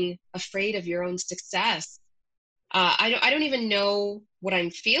being afraid of your own success. I don't even know what I'm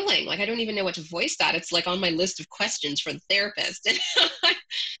feeling. Like, I don't even know what to voice that. It's like on my list of questions for the therapist.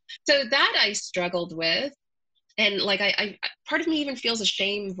 So that I struggled with. And like, I part of me even feels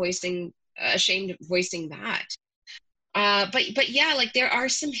ashamed voicing that. But yeah, like there are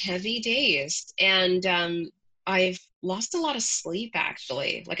some heavy days, and I've lost a lot of sleep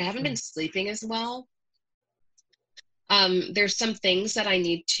actually. Like I haven't been sleeping as well. There's some things that I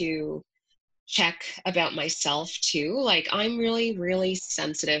need to check about myself too. Like I'm really, really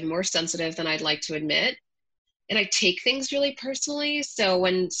sensitive, more sensitive than I'd like to admit. And I take things really personally. So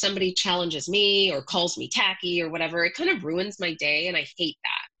when somebody challenges me or calls me tacky or whatever, it kind of ruins my day. And I hate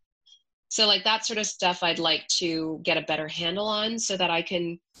that. So like that sort of stuff I'd like to get a better handle on so that I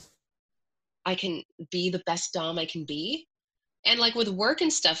can be the best Dom I can be. And like with work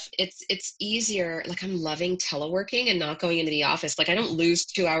and stuff, it's easier. Like I'm loving teleworking and not going into the office. Like I don't lose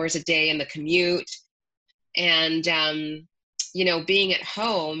 2 hours a day in the commute. And being at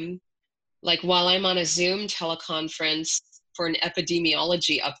home, like while I'm on a Zoom teleconference for an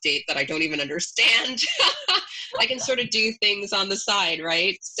epidemiology update that I don't even understand, I can sort of do things on the side,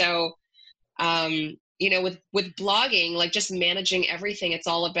 right? So with blogging, like just managing everything, it's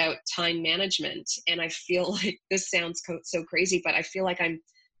all about time management. And I feel like this sounds so crazy, but I feel like I'm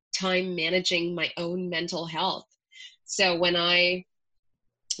time managing my own mental health. So when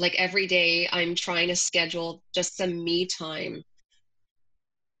like every day I'm trying to schedule just some me time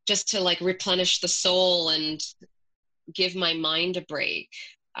just to like replenish the soul and give my mind a break.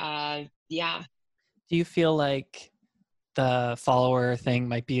 Yeah. Do you feel like the follower thing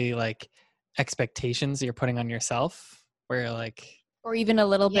might be like expectations you're putting on yourself where you're like, or even a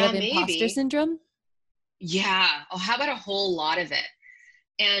little bit Yeah, of imposter maybe. syndrome? Yeah. Oh, how about a whole lot of it?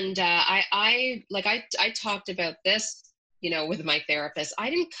 And I talked about this, with my therapist. I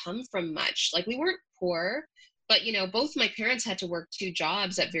didn't come from much. Like we weren't poor, but both my parents had to work two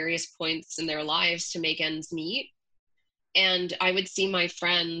jobs at various points in their lives to make ends meet. And I would see my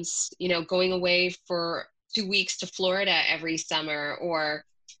friends, going away for 2 weeks to Florida every summer, or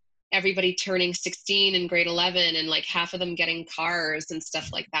everybody turning 16 in grade 11 and like half of them getting cars and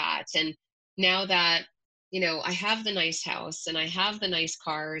stuff like that. And now that, I have the nice house and I have the nice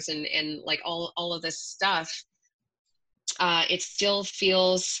cars and like all of this stuff, it still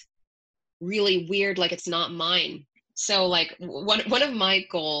feels really weird, like it's not mine. So like one of my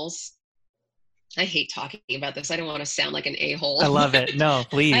goals, I hate talking about this. I don't want to sound like an a-hole. I love it. No,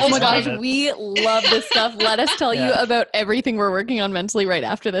 please. Oh my I love gosh, it. we love this stuff. Let us tell you Yeah. about everything we're working on mentally right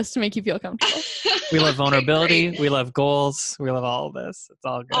after this to make you feel comfortable. We love vulnerability. Okay, We love goals. We love all of this. It's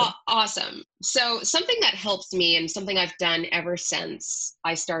all good. awesome. So something that helps me and something I've done ever since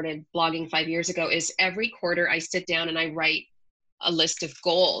I started blogging 5 years ago is every quarter I sit down and I write a list of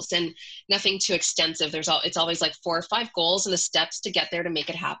goals, and nothing too extensive. It's always like 4 or 5 goals and the steps to get there to make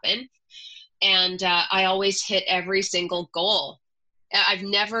it happen. And I always hit every single goal. I've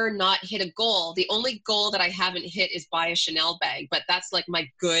never not hit a goal. The only goal that I haven't hit is buy a Chanel bag, but that's like my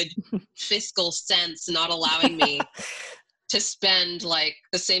good fiscal sense not allowing me to spend like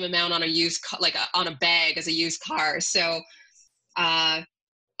the same amount on on a bag as a used car. So I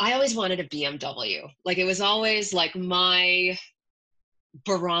always wanted a BMW. Like it was always like my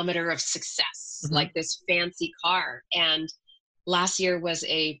barometer of success, Mm-hmm. like this fancy car. And last year was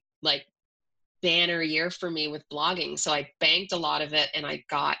a like banner year for me with blogging. So I banked a lot of it and I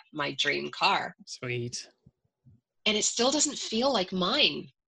got my dream car. Sweet. And it still doesn't feel like mine.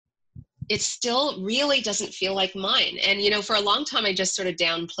 It still really doesn't feel like mine. And, for a long time, I just sort of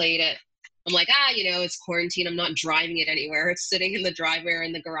downplayed it. I'm like, it's quarantine. I'm not driving it anywhere. It's sitting in the driveway or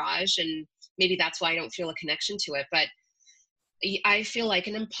in the garage. And maybe that's why I don't feel a connection to it. But I feel like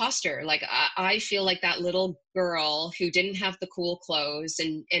an imposter. Like I feel like that little girl who didn't have the cool clothes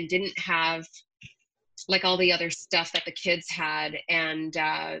and didn't have like all the other stuff that the kids had. And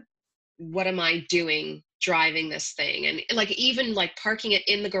what am I doing driving this thing? And like even like parking it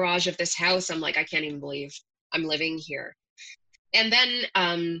in the garage of this house, I'm like, I can't even believe I'm living here. And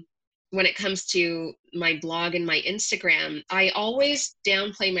then when it comes to my blog and my Instagram, I always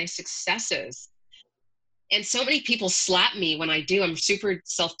downplay my successes. And so many people slap me when I do. I'm super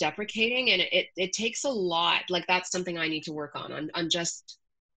self-deprecating, and it takes a lot. Like that's something I need to work on. I'm just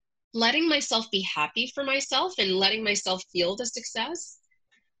letting myself be happy for myself and letting myself feel the success.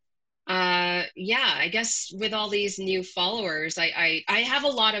 Yeah, I guess with all these new followers, I have a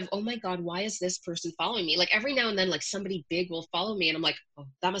lot of, oh my God, why is this person following me? Like every now and then, like somebody big will follow me and I'm like, oh,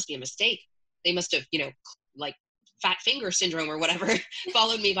 that must be a mistake. They must have, like fat finger syndrome or whatever,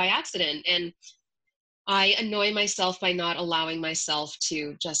 followed me by accident. And I annoy myself by not allowing myself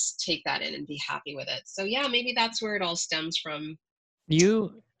to just take that in and be happy with it. So yeah, maybe that's where it all stems from.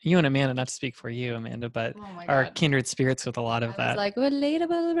 You and Amanda, not to speak for you, Amanda, but Oh my are God. kindred spirits with a lot of I that. was like,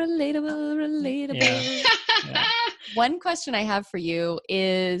 relatable. Yeah. Yeah. One question I have for you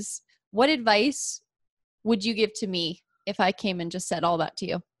is, what advice would you give to me if I came and just said all that to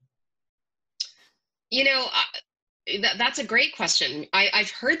you? That's a great question.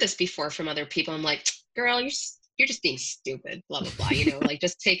 I've heard this before from other people. I'm like, girl, you're you're just being stupid, blah, blah, blah, like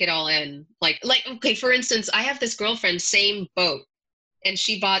just take it all in. Like, okay, for instance, I have this girlfriend, same boat, and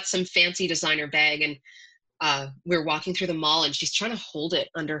she bought some fancy designer bag, and we're walking through the mall and she's trying to hold it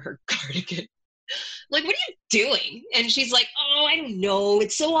under her cardigan. Like, what are you doing? And she's like, oh, I don't know.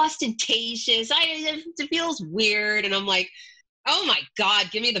 It's so ostentatious. It feels weird. And I'm like, oh my God,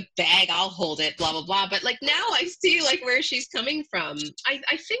 give me the bag. I'll hold it, blah, blah, blah. But like now I see like where she's coming from.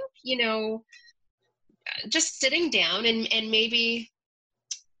 I think, just sitting down and maybe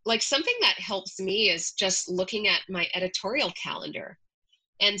like something that helps me is just looking at my editorial calendar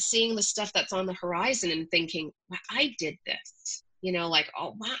and seeing the stuff that's on the horizon and thinking, well, I did this, like,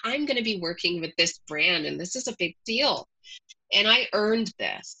 oh, wow, I'm going to be working with this brand and this is a big deal. And I earned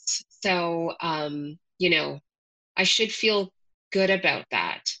this. So, I should feel good about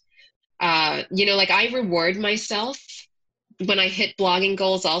that. Like I reward myself when I hit blogging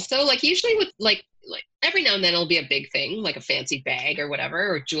goals also, like usually with like every now and then it'll be a big thing, like a fancy bag or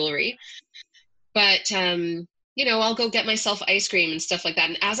whatever, or jewelry. But, I'll go get myself ice cream and stuff like that.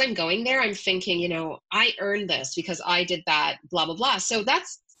 And as I'm going there, I'm thinking, I earned this because I did that, blah, blah, blah. So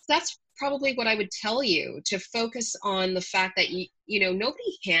that's probably what I would tell you, to focus on the fact that,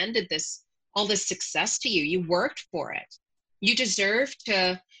 nobody handed all this success to you. You worked for it. You deserve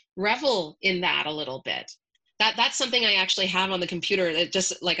to revel in that a little bit. That's something I actually have on the computer, that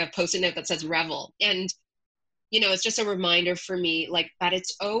just like a Post-it note that says revel. And, it's just a reminder for me, like, that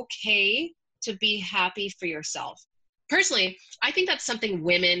it's okay to be happy for yourself. Personally, I think that's something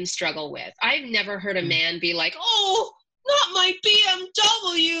women struggle with. I've never heard a man be like, oh, not my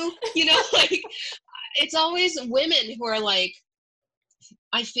BMW, like it's always women who are like,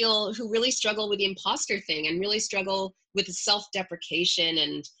 I feel, who really struggle with the imposter thing and really struggle with the self-deprecation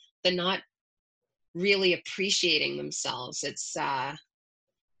and the not really appreciating themselves. It's,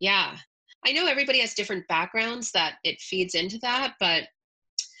 yeah. I know everybody has different backgrounds that it feeds into that, but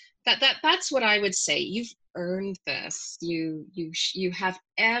that's what I would say. You've earned this. You have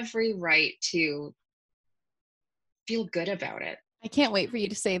every right to feel good about it. I can't wait for you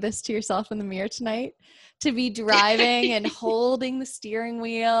to say this to yourself in the mirror tonight, to be driving and holding the steering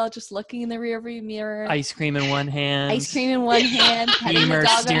wheel, just looking in the rearview mirror. Ice cream in one hand. Petting the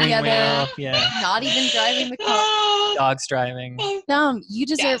dog on the other. Yeah. Not even driving the car. Dogs driving. You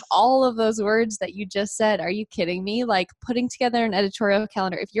deserve all of those words that you just said. Are you kidding me? Like putting together an editorial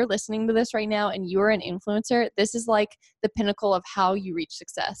calendar. If you're listening to this right now and you're an influencer, this is like the pinnacle of how you reach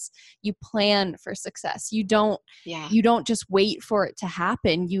success. You plan for success. You don't just wait for it to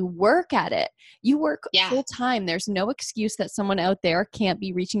happen. You work at it. You work full time. There's no excuse that someone out there can't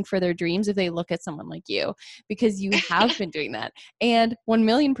be reaching for their dreams if they look at someone like you, because you have been doing that. And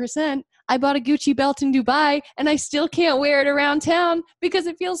 1,000,000%, I bought a Gucci belt in Dubai and I still can't wear it around town because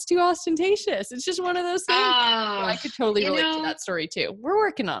it feels too ostentatious. It's just one of those things. So I could totally relate to that story too. We're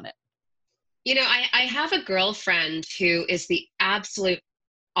working on it. I have a girlfriend who is the absolute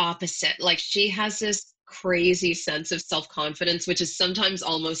opposite. Like she has this crazy sense of self-confidence, which is sometimes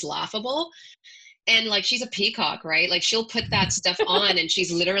almost laughable. And like, she's a peacock, right? Like she'll put that stuff on and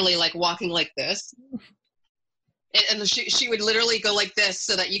she's literally like walking like this. And she would literally go like this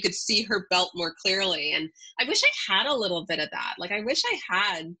so that you could see her belt more clearly. And I wish I had a little bit of that. Like, I wish I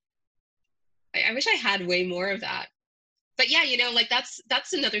had way more of that. But yeah, like that's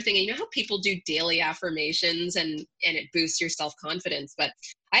another thing. How people do daily affirmations and it boosts your self-confidence. But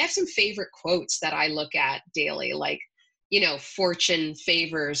I have some favorite quotes that I look at daily, like, fortune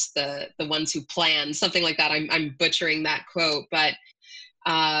favors the ones who plan, something like that. I'm butchering that quote, but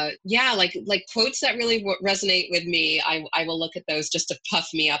like quotes that really resonate with me, I will look at those just to puff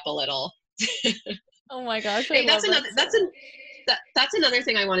me up a little. Oh my gosh. That's another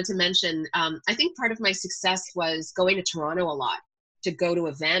thing I wanted to mention. I think part of my success was going to Toronto a lot, to go to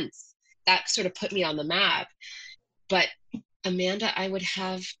events. That sort of put me on the map. But Amanda, I would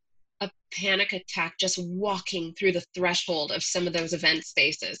have a panic attack just walking through the threshold of some of those event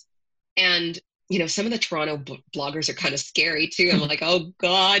spaces. And some of the Toronto bloggers are kind of scary too. I'm like, oh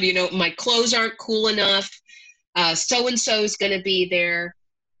God, my clothes aren't cool enough. So-and-so's going to be there.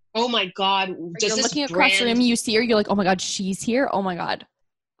 Oh my God. You're looking across the room, you see her, you're like, oh my God, she's here. Oh my God.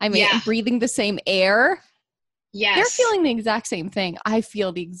 I'm breathing the same air. Yes. They're feeling the exact same thing. I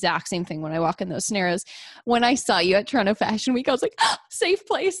feel the exact same thing when I walk in those scenarios. When I saw you at Toronto Fashion Week, I was like, safe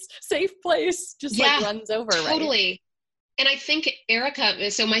place. Just like runs over. Totally. Right? And I think Erica,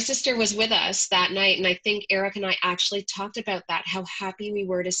 so my sister was with us that night, and I think Erica and I actually talked about that, how happy we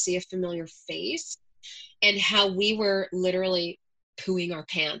were to see a familiar face and how we were literally pooing our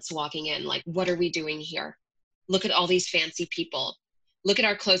pants walking in. Like, what are we doing here? Look at all these fancy people. Look at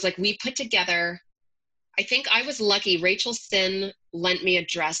our clothes. Like, we put together I think I was lucky. Rachel Sin lent me a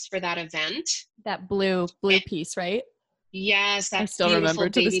dress for that event. That blue And piece, right? yes, I that still remember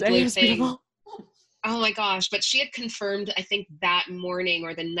beautiful to this baby day. It blue was thing. beautiful. Oh my gosh. But she had confirmed, I think that morning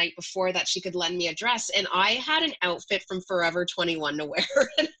or the night before, that she could lend me a dress. And I had an outfit from Forever 21 to wear.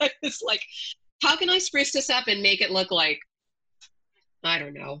 And I was like, how can I spruce this up and make it look like, I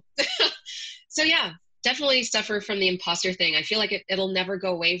don't know. So yeah, definitely suffer from the imposter thing. I feel like it'll never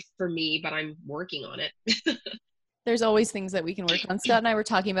go away for me, but I'm working on it. There's always things that we can work on. Scott and I were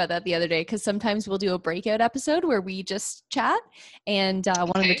talking about that the other day, because sometimes we'll do a breakout episode where we just chat. And one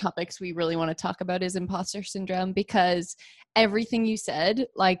of the topics we really want to talk about is imposter syndrome, because everything you said,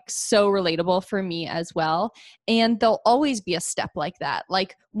 like, so relatable for me as well. And there'll always be a step like that.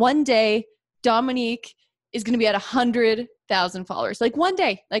 Like, one day Dominique is going to be at 100,000 followers. Like, one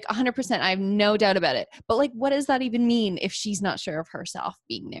day, like 100%. I have no doubt about it. But like, what does that even mean if she's not sure of herself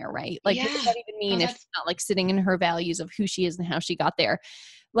being there, right? Like, what does that even mean if it's not like sitting in her values of who she is and how she got there?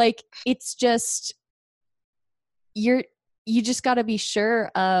 Like, it's just, you just got to be sure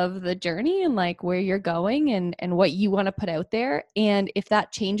of the journey and like where you're going and what you want to put out there. And if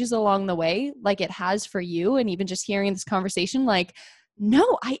that changes along the way, like it has for you, and even just hearing this conversation, like,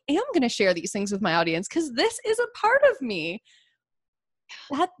 no, I am going to share these things with my audience because this is a part of me.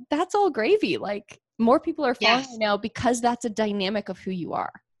 That's all gravy. Like, more people are following you now because that's a dynamic of who you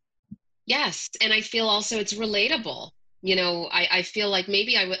are. Yes. And I feel also it's relatable. You know, I feel like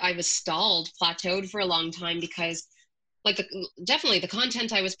maybe I was stalled, plateaued for a long time because like definitely the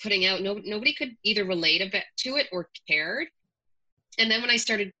content I was putting out, nobody could either relate a bit to it or cared. And then when I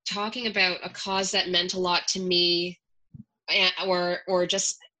started talking about a cause that meant a lot to me, or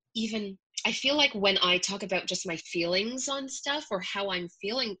just even, I feel like when I talk about just my feelings on stuff or how I'm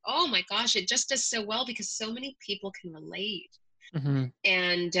feeling, oh my gosh, it just does so well because so many people can relate. Mm-hmm.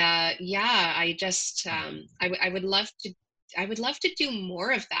 And I just I would love to do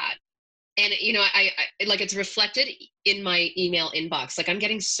more of that. And you know, I like, it's reflected in my email inbox. Like, I'm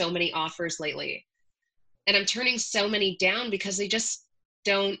getting so many offers lately, and I'm turning so many down because they just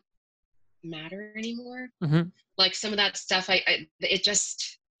don't matter anymore. Mm-hmm. Like, some of that stuff, it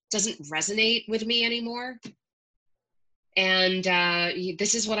just doesn't resonate with me anymore. And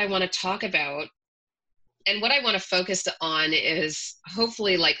this is what I want to talk about. And what I want to focus on is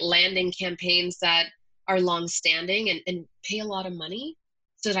hopefully like landing campaigns that are long-standing and pay a lot of money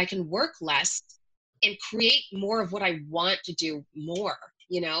so that I can work less and create more of what I want to do more,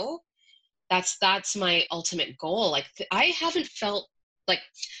 you know? That's my ultimate goal. Like, I haven't felt like,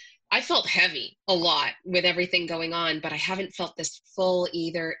 I felt heavy a lot with everything going on, but I haven't felt this full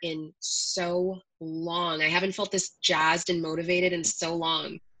either in so long. I haven't felt this jazzed and motivated in so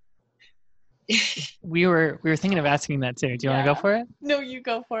long. We were thinking of asking that too. Do you want to go for it? No, you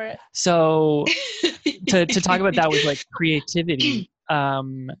go for it. So to talk about that with like creativity,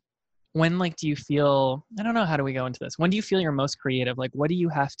 when like do you feel, I don't know, how do we go into this? When do you feel you're most creative? Like, what do you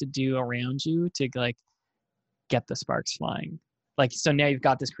have to do around you to like get the sparks flying? Like, so now you've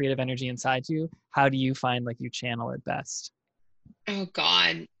got this creative energy inside you. How do you find like you channel it best? Oh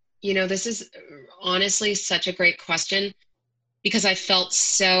God. You know, this is honestly such a great question because I felt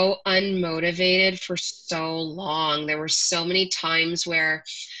so unmotivated for so long. There were so many times where,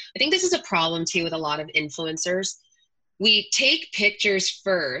 I think this is a problem too with a lot of influencers. We take pictures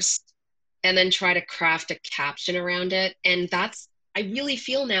first and then try to craft a caption around it. And that's, I really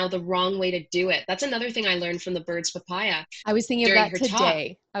feel now, the wrong way to do it. That's another thing I learned from the Birds Papaya. I was thinking of that today.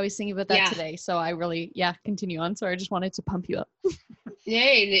 Talk. I was thinking about that today. So I really, continue on. So I just wanted to pump you up.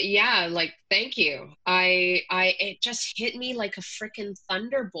 Yay, yeah, like, thank you. It just hit me like a freaking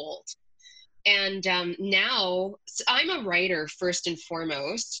thunderbolt. And now I'm a writer first and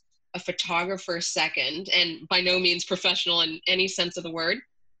foremost, a photographer second, and by no means professional in any sense of the word.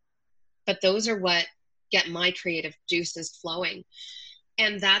 But those are what get my creative juices flowing.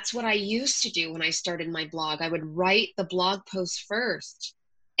 And that's what I used to do when I started my blog. I would write the blog post first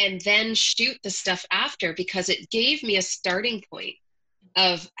and then shoot the stuff after, because it gave me a starting point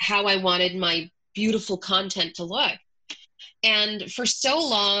of how I wanted my beautiful content to look. And for so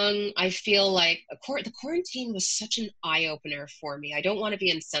long, I feel like the quarantine was such an eye-opener for me. I don't want to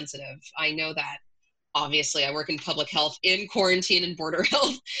be insensitive. I know that. Obviously, I work in public health, in quarantine and border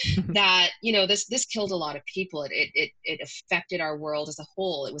health, that, you know, this killed a lot of people. It affected our world as a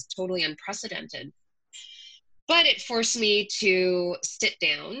whole. It was totally unprecedented. But it forced me to sit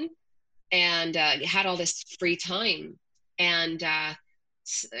down and had all this free time. And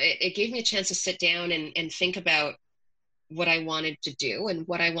it gave me a chance to sit down and think about what I wanted to do and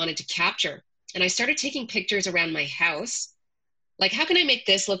what I wanted to capture. And I started taking pictures around my house, like, how can I make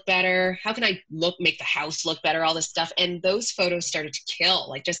this look better? How can I make the house look better? All this stuff. And those photos started to kill,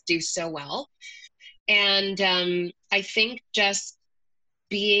 like just do so well. And I think just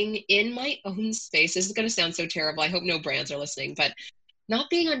being in my own space, this is going to sound so terrible. I hope no brands are listening, but not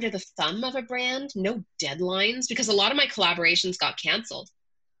being under the thumb of a brand, no deadlines, because a lot of my collaborations got canceled.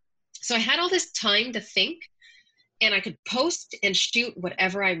 So I had all this time to think, and I could post and shoot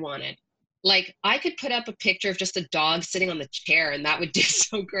whatever I wanted. Like, I could put up a picture of just a dog sitting on the chair, and that would do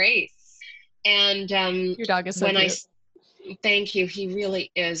so great. And Your dog is so cute. Thank you. He really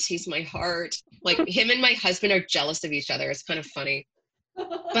is. He's my heart. Like, him and my husband are jealous of each other. It's kind of funny.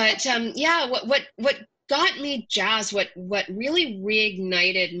 But yeah, what got me jazzed, what really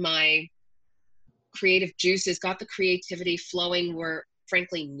reignited my creative juices, got the creativity flowing, were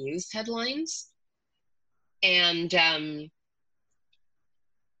frankly news headlines. And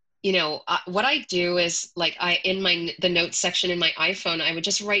you know, what I do is, like, in the notes section in my iPhone, I would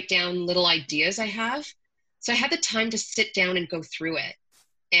just write down little ideas I have. So I had the time to sit down and go through it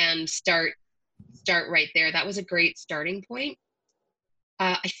and start right there. That was a great starting point.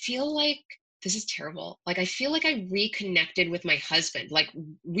 I feel like, this is terrible. Like, I feel like I reconnected with my husband. Like,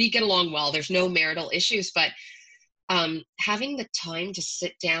 we get along well. There's no marital issues, but having the time to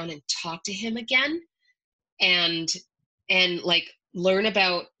sit down and talk to him again, and like learn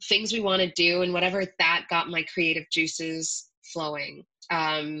about things we want to do and whatever, that got my creative juices flowing.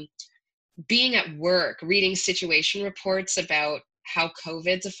 Being at work, reading situation reports about how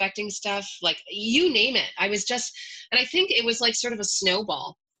COVID's affecting stuff, like, you name it. I was just, and I think it was like sort of a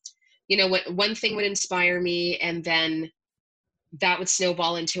snowball. You know, what one thing would inspire me, and then that would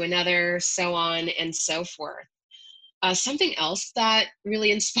snowball into another, so on and so forth. Something else that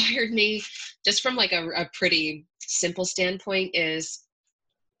really inspired me, just from like a pretty simple standpoint, is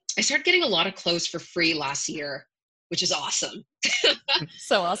I started getting a lot of clothes for free last year, which is awesome.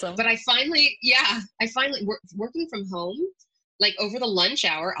 So awesome. But I finally, working from home, like over the lunch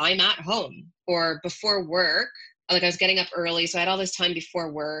hour, I'm at home, or before work, like I was getting up early, so I had all this time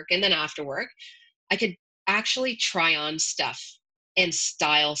before work, and then after work, I could actually try on stuff and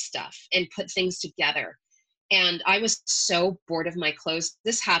style stuff and put things together. And I was so bored of my clothes.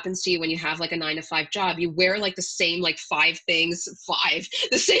 This happens to you when you have like a 9-to-5 job. You wear like the same like the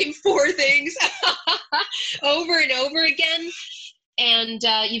same 4 things over and over again. And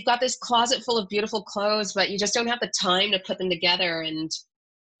you've got this closet full of beautiful clothes, but you just don't have the time to put them together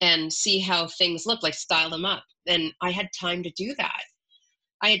and see how things look, like style them up. And I had time to do that.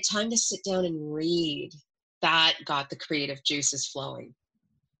 I had time to sit down and read. That got the creative juices flowing.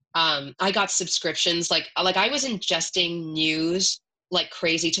 I got subscriptions, like I was ingesting news like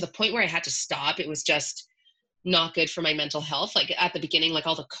crazy, to the point where I had to stop. It was just not good for my mental health. Like, at the beginning, like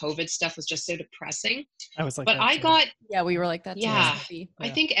all the COVID stuff was just so depressing. I was like, but I got, yeah, we were like that. Yeah, too. I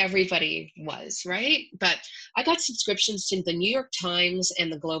think everybody was, right? But I got subscriptions to the New York Times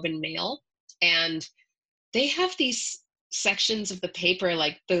and the Globe and Mail, and they have these sections of the paper,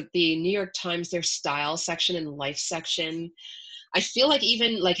 like the New York Times, their style section and life section. I feel like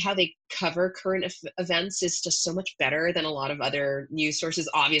even like how they cover current events is just so much better than a lot of other news sources.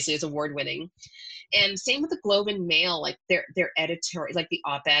 Obviously, it's award winning. And same with the Globe and Mail, like their editorial, like the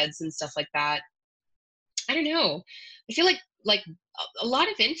op-eds and stuff like that. I don't know. I feel like a lot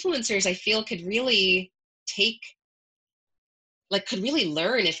of influencers, I feel, could really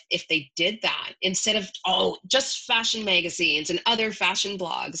learn if they did that, instead of just fashion magazines and other fashion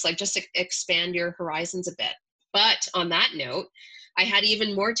blogs. Like, just expand your horizons a bit. But on that note, I had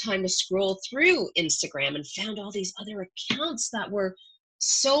even more time to scroll through Instagram and found all these other accounts that were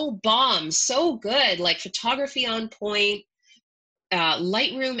so bomb, so good, like photography on point,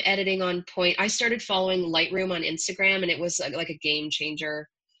 Lightroom editing on point. I started following Lightroom on Instagram, and it was like a game changer.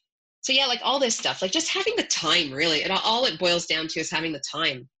 So yeah, like all this stuff, like just having the time, really. And all it boils down to is having the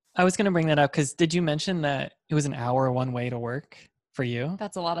time. I was going to bring that up, because did you mention that it was an hour one way to work for you?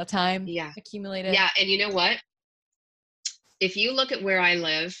 That's a lot of time. Yeah. Accumulated. Yeah. And you know what? If you look at where I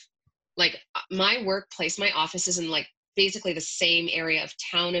live, like my workplace, my office is in like basically the same area of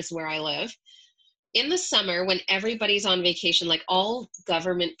town as where I live. In the summer, when everybody's on vacation, like all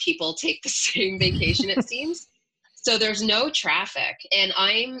government people take the same vacation, it seems. So there's no traffic. And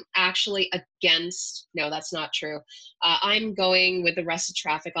I'm actually no, that's not true. I'm going with the rest of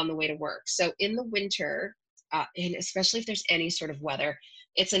traffic on the way to work. So in the winter, and especially if there's any sort of weather,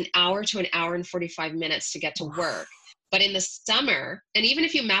 it's an hour to an hour and 45 minutes to get to work. But in the summer, and even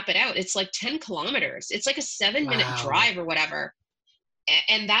if you map it out, it's like 10 kilometers. It's like a 7-minute drive or whatever.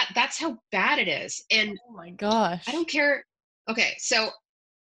 And that's how bad it is. And oh my gosh, I don't care. Okay, so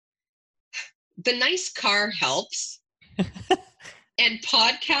the nice car helps, and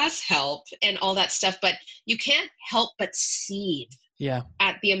podcasts help and all that stuff, but you can't help but see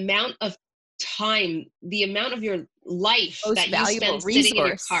at the amount of time, the amount of your life Most that you valuable spend sitting in your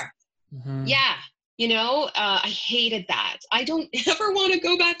resource. car. Mm-hmm. Yeah. You know, I hated that. I don't ever want to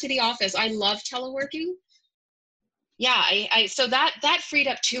go back to the office. I love teleworking. Yeah. So that freed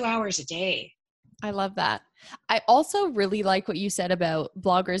up 2 hours a day. I love that. I also really like what you said about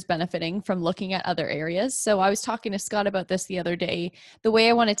bloggers benefiting from looking at other areas. So I was talking to Scott about this the other day. The way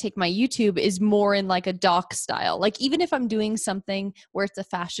I want to take my YouTube is more in like a doc style. Like even if I'm doing something where it's a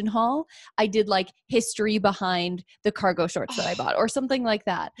fashion haul, I did like history behind the cargo shorts that I bought or something like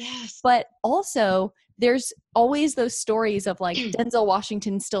that. Yes. But also there's always those stories of like Denzel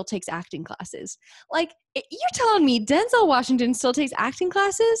Washington still takes acting classes. Like you're telling me Denzel Washington still takes acting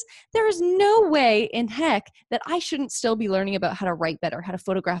classes? There is no way in heck that I shouldn't still be learning about how to write better, how to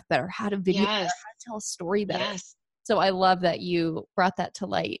photograph better, how to video better, how to tell a story better. Yes. So I love that you brought that to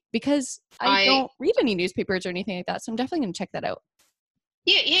light because I don't read any newspapers or anything like that. So I'm definitely going to check that out.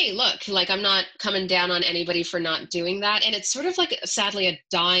 Yeah, hey, look, like I'm not coming down on anybody for not doing that. And it's sort of like, sadly, a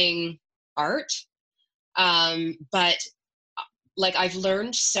dying art. But like I've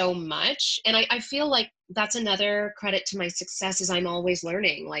learned so much, and I feel like that's another credit to my success is I'm always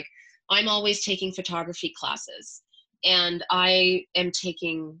learning. Like I'm always taking photography classes, and I am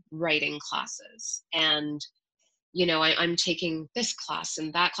taking writing classes, and you know, I'm taking this class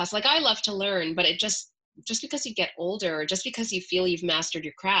and that class. Like I love to learn, but it just because you get older, or just because you feel you've mastered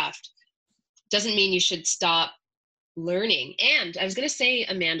your craft, doesn't mean you should stop learning. And I was going to say,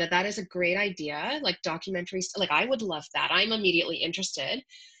 Amanda, that is a great idea. Like documentaries, like I would love that. I'm immediately interested.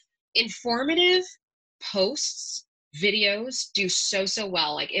 Informative posts, videos do so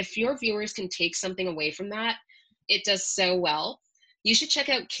well. Like if your viewers can take something away from that, it does so well. You should check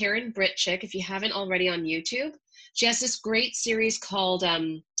out Karen Britchick if you haven't already on YouTube. She has this great series called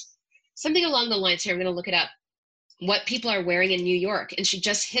something along the lines here. I'm going to look it up. What people are wearing in New York. And she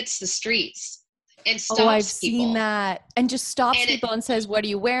just hits the streets and stops people. Oh, I've seen that. And just stops people and says, what are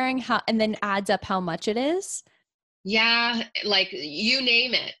you wearing? How, and then adds up how much it is. Yeah. Like you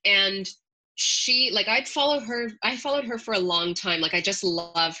name it. And she, like I followed her for a long time. Like I just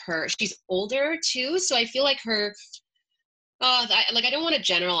love her. She's older too. So I feel like her, I don't want to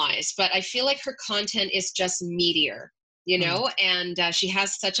generalize, but I feel like her content is just meatier, you know, and she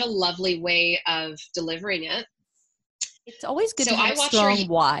has such a lovely way of delivering it. It's always good to have a strong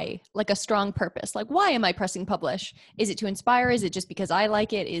why, like a strong purpose. Like, why am I pressing publish? Is it to inspire? Is it just because I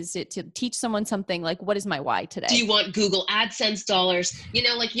like it? Is it to teach someone something? Like, what is my why today? Do you want Google AdSense dollars? You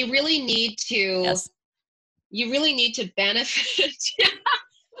know, like you really need to, you really need to benefit.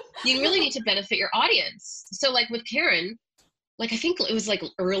 You really need to benefit your audience. So like with Karen, like I think it was like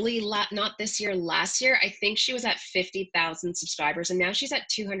not this year, last year, I think she was at 50,000 subscribers and now she's at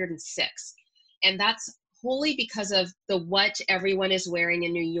 206. And that's wholly because of the What Everyone is Wearing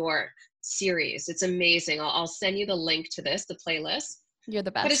in New York series. It's amazing. I'll send you the link to this, the playlist. You're the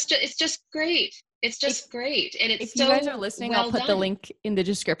best. But it's just great. It's just great. And it's if you guys are listening, I'll put the link in the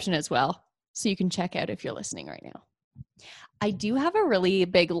description as well. So you can check out if you're listening right now. I do have a really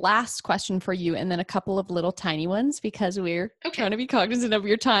big last question for you and then a couple of little tiny ones because we're trying to be cognizant of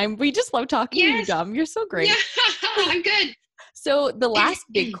your time. We just love talking to you, Dom. You're so great. Yeah, I'm good. So the last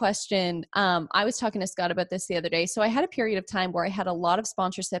big question, I was talking to Scott about this the other day. So I had a period of time where I had a lot of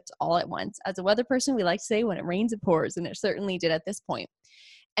sponsorships all at once. As a weather person, we like to say when it rains, it pours, and it certainly did at this point.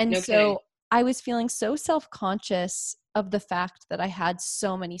 And so I was feeling so self-conscious of the fact that I had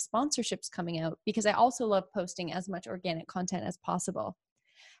so many sponsorships coming out because I also love posting as much organic content as possible.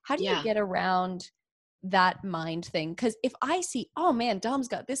 How do you get around that mind thing? Because if I see, oh man, Dom's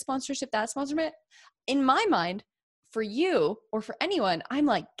got this sponsorship, that sponsorship, in my mind, for you or for anyone, I'm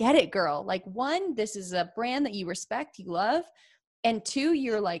like, get it, girl. Like, one, this is a brand that you respect, you love. And two,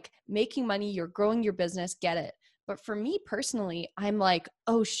 you're like making money, you're growing your business, get it. But for me personally, I'm like,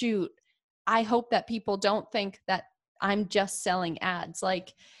 oh shoot, I hope that people don't think that I'm just selling ads.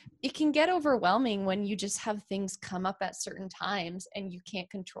 Like, it can get overwhelming when you just have things come up at certain times and you can't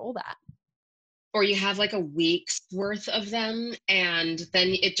control that. Or you have like a week's worth of them and then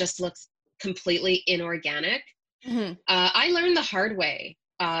it just looks completely inorganic. Mm-hmm. I learned the hard way.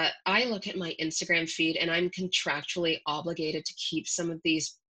 I look at my Instagram feed and I'm contractually obligated to keep some of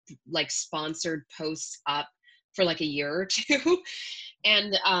these like sponsored posts up for like a year or two.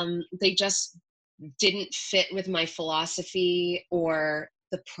 And they just didn't fit with my philosophy, or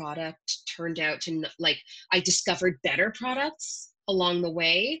the product turned out to like, I discovered better products along the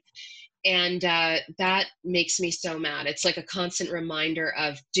way. And that makes me so mad. It's like a constant reminder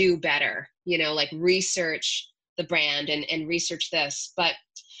of do better, you know, like research the brand and research this. But,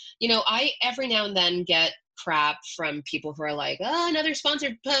 I every now and then get crap from people who are like, oh, another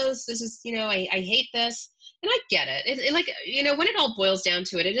sponsored post. This is, I hate this. And I get it. When it all boils down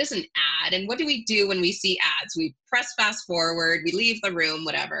to it, it is an ad. And what do we do when we see ads? We press fast forward, we leave the room,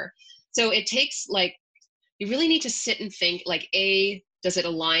 whatever. So it takes you really need to sit and think A, does it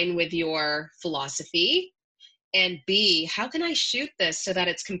align with your philosophy? And B, how can I shoot this so that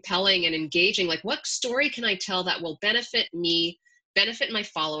it's compelling and engaging? What story can I tell that will benefit me, benefit my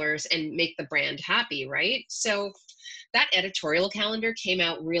followers, and make the brand happy, right? So that editorial calendar came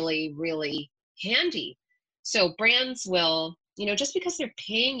out really, really handy. So brands will, just because they're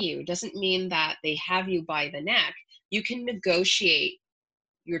paying you doesn't mean that they have you by the neck. You can negotiate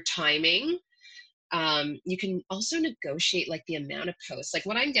your timing. You can also negotiate the amount of posts.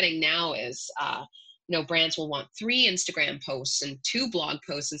 What I'm getting now is, brands will want 3 Instagram posts and 2 blog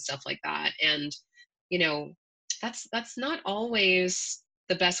posts and stuff like that. And, that's not always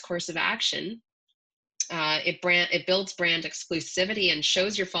the best course of action. It builds brand exclusivity and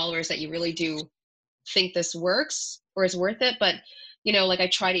shows your followers that you really do think this works or is worth it. But, I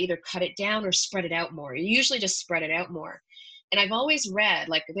try to either cut it down or spread it out more. You usually just spread it out more. And I've always read,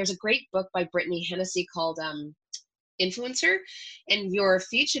 there's a great book by Brittany Hennessy called Influencer, and your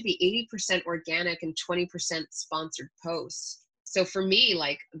feed should be 80% organic and 20% sponsored posts. So for me,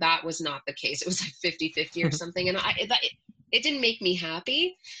 that was not the case. It was 50-50 or something. And it didn't make me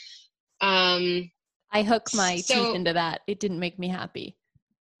happy. I hook my teeth into that. It didn't make me happy.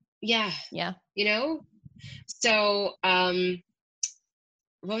 Yeah. Yeah. So,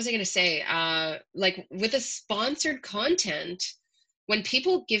 what was I going to say? With the sponsored content, when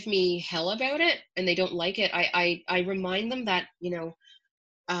people give me hell about it and they don't like it, I remind them that,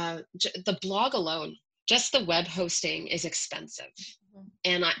 the blog alone, just the web hosting is expensive. Mm-hmm.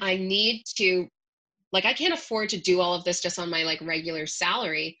 And I need to, I can't afford to do all of this just on my regular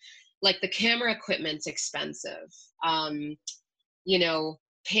salary. The camera equipment's expensive.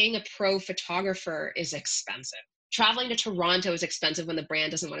 Paying a pro photographer is expensive. Traveling to Toronto is expensive when the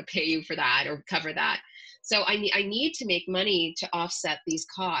brand doesn't want to pay you for that or cover that. So I need to make money to offset these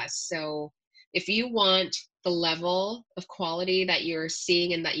costs. So if you want the level of quality that you're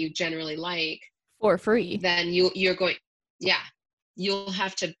seeing and that you generally like for free, then you're going, you'll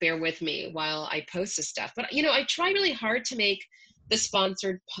have to bear with me while I post this stuff. But, I try really hard to make the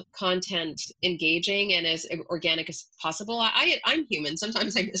sponsored content engaging and as organic as possible. I'm human.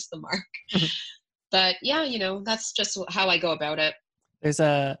 Sometimes I miss the mark. But yeah, that's just how I go about it. There's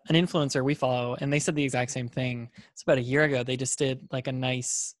an influencer we follow, and they said the exact same thing. It's about a year ago. They just did a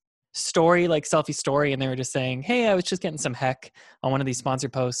nice story, selfie story, and they were just saying, hey, I was just getting some heck on one of these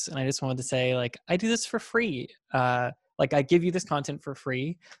sponsored posts, and I just wanted to say, I do this for free. I give you this content for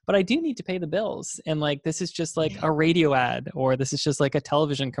free, but I do need to pay the bills. And this is just a radio ad, or this is just a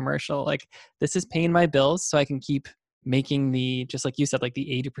television commercial. This is paying my bills so I can keep making just like you said,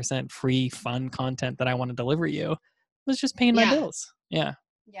 the 80% free fun content that I want to deliver you. Was just paying my bills. Yeah.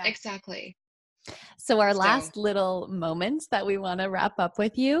 Exactly. So our last little moments that we want to wrap up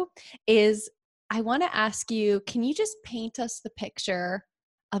with you is, I want to ask you, can you just paint us the picture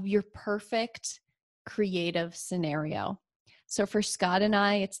of your perfect creative scenario? So for Scott and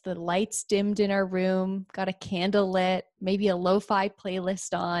I, it's the lights dimmed in our room, got a candle lit, maybe a lo-fi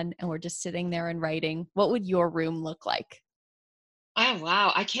playlist on, and we're just sitting there and writing. What would your room look like? Oh,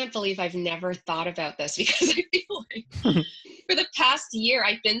 wow. I can't believe I've never thought about this, because I feel for the past year,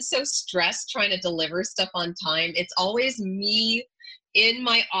 I've been so stressed trying to deliver stuff on time. It's always me in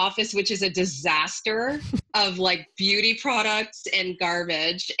my office, which is a disaster of beauty products and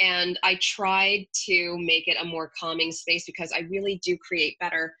garbage. And I tried to make it a more calming space, because I really do create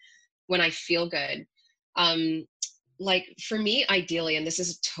better when I feel good. For me, ideally, and this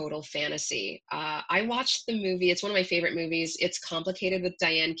is a total fantasy, I watched the movie. It's one of my favorite movies. It's Complicated, with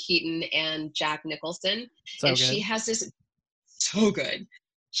Diane Keaton and Jack Nicholson. And she has this, so good.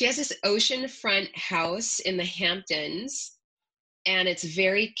 She has this oceanfront house in the Hamptons, and it's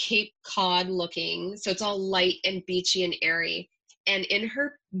very Cape Cod looking. So it's all light and beachy and airy. And in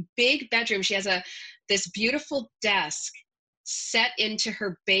her big bedroom, she has this beautiful desk set into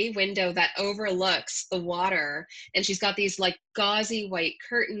her bay window that overlooks the water. And she's got these gauzy white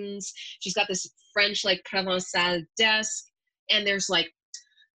curtains. She's got this French Provençal desk. And there's a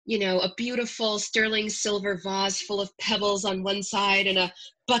beautiful sterling silver vase full of pebbles on one side and a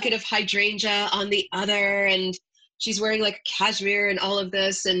bucket of hydrangea on the other. And she's wearing cashmere and all of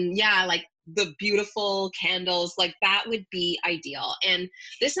this. And the beautiful candles, that would be ideal. And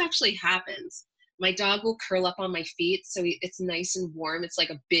this actually happens. My dog will curl up on my feet, so it's nice and warm. It's like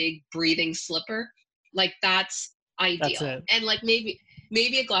a big breathing slipper. Like that's That's ideal. it. And like maybe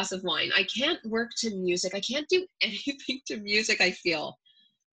a glass of wine. I can't work to music. I can't do anything to music, I feel.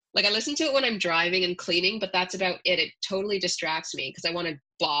 Like I listen to it when I'm driving and cleaning, but that's about it. It totally distracts me because I want to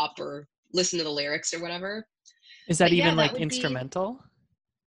bop or listen to the lyrics or whatever. Is that But yeah, even that like would be, instrumental?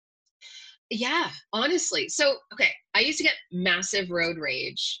 yeah, honestly. So, okay, I used to get massive road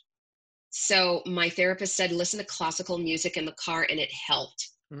rage. So my therapist said, listen to classical music in the car, and it helped.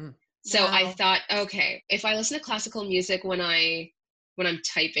 Mm. So I Wow. thought, okay, if I listen to classical music when I'm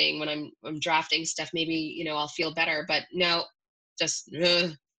typing, when I'm drafting stuff, maybe, I'll feel better. But no, just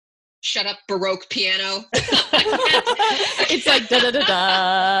shut up, Baroque piano. It's like da da da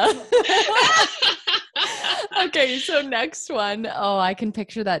da. Okay, so next one. Oh, I can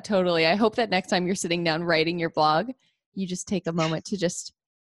picture that totally. I hope that next time you're sitting down writing your blog, you just take a moment to just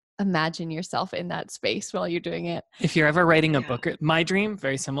imagine yourself in that space while you're doing it. If you're ever writing a Yeah. book, my dream,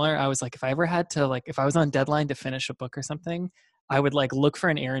 very similar. I was like, if I ever had to, like, if I was on deadline to finish a book or something, I would like look for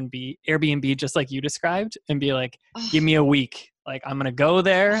an Airbnb just like you described and be like, Oh, give me a week. Like, I'm going to go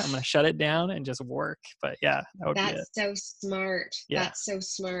there, I'm going to shut it down and just work. But yeah, that would be it. that's so smart. Yeah. That's so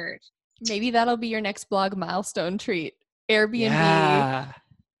smart. Maybe that'll be your next blog milestone treat. Airbnb Yeah.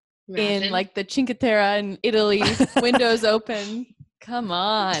 in Imagine. like the Cinque Terre in Italy, windows open. Come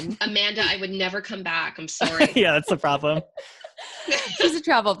on. Amanda, I would never come back. I'm sorry. Yeah, that's the problem. She's a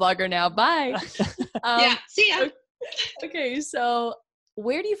travel blogger now. Bye. Yeah, see ya. Okay, so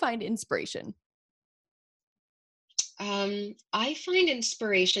where do you find inspiration? I find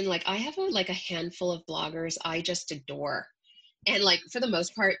inspiration, like I have a handful of bloggers I just adore. And like for the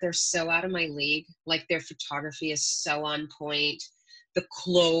most part, they're so out of my league. Like their photography is so on point. The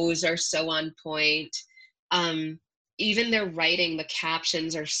clothes are so on point. Um, Even their writing, the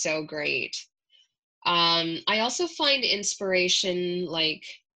captions are so great. I also find inspiration, like,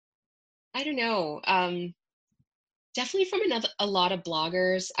 I don't know, definitely from a lot of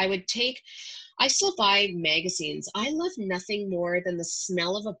bloggers. I still buy magazines. I love nothing more than the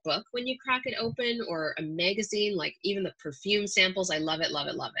smell of a book when you crack it open, or a magazine, like even the perfume samples. I love it, love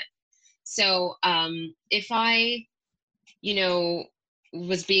it, love it. So if I, you know,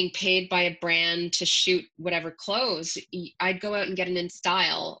 was being paid by a brand to shoot whatever clothes, I'd go out and get an In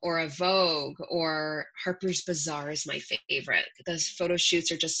Style or a Vogue, or Harper's Bazaar is my favorite. Those photo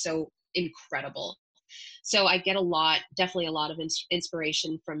shoots are just so incredible. So I get definitely a lot of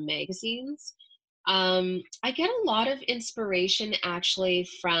inspiration from magazines. I get a lot of inspiration actually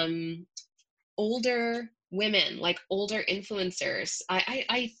from older women, like older influencers.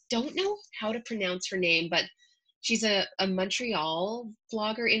 I don't know how to pronounce her name, but she's a Montreal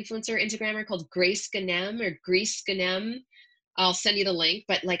blogger, influencer, Instagrammer called Grace Ganem or Grease Ganem. I'll send you the link,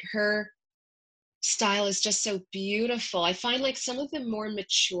 but like her style is just so beautiful. I find like some of the more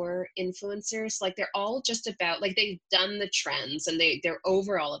mature influencers, like they're all just about, like they've done the trends and they're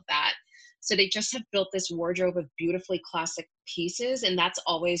over all of that. So they just have built this wardrobe of beautifully classic pieces, and that's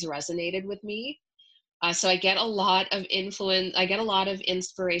always resonated with me. So I get a lot of I get a lot of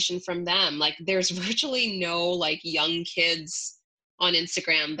inspiration from them. Like there's virtually no like young kids on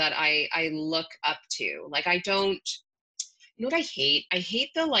Instagram that I look up to. Like I don't, you know what I hate? I hate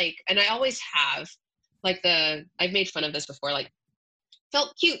the like, and I always have, like I've made fun of this before, like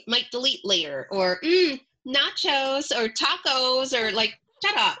felt cute, might delete later, or nachos or tacos, or like,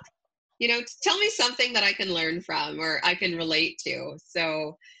 shut up. Tell me something that I can learn from or I can relate to.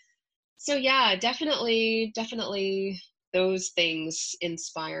 So yeah, definitely those things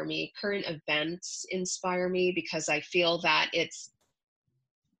inspire me. Current events inspire me because I feel that it's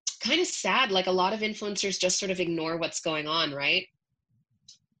kind of sad. Like a lot of influencers just sort of ignore what's going on, right?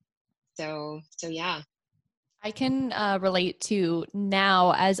 So yeah. I can relate to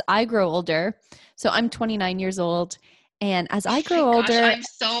now as I grow older. So I'm 29 years old. And as Oh I my grow gosh, older, I'm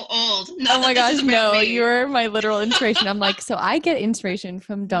so old. oh Not my that this gosh, is about no, me. you're my literal inspiration. I'm like, so I get inspiration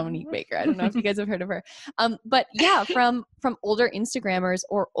from Dominique Baker. I don't know if you guys have heard of her. But yeah, from older Instagrammers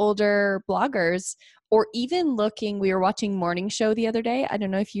or older bloggers, or even we were watching Morning Show the other day. I don't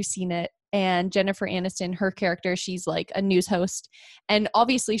know if you've seen it. And Jennifer Aniston, her character, she's like a news host. And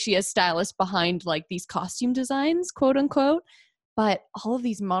obviously she has stylists behind like these costume designs, quote unquote. But all of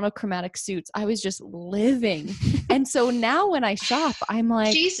these monochromatic suits, I was just living. And so now when I shop, I'm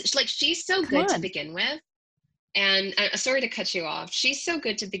like, she's so come good to on. begin with. And sorry to cut you off. She's so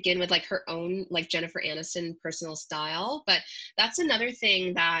good to begin with, like her own, like Jennifer Aniston personal style. But that's another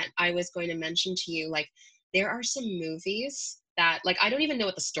thing that I was going to mention to you. Like there are some movies that, like, I don't even know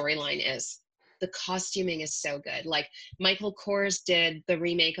what the storyline is. the costuming is so good. Like Michael Kors did the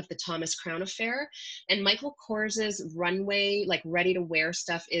remake of the Thomas Crown Affair, and Michael Kors's runway, like ready to wear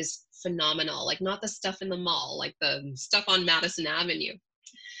stuff is phenomenal. Like not the stuff in the mall, like the stuff on Madison Avenue.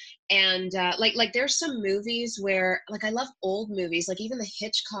 And like there's some movies where, like, I love old movies, like even the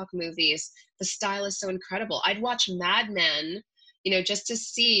Hitchcock movies, the style is so incredible. I'd watch Mad Men, you know, just to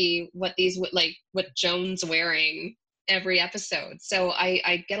see what Joan's wearing every episode. So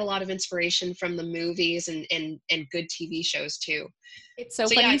I get a lot of inspiration from the movies and good TV shows too. It's so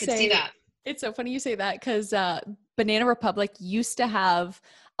funny yeah, I you could say see that. It's so funny you say that, because Banana Republic used to have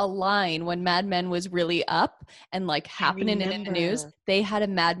a line when Mad Men was really up and like happening in the news. They had a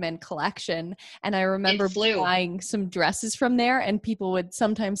Mad Men collection, and I remember buying some dresses from there, and people would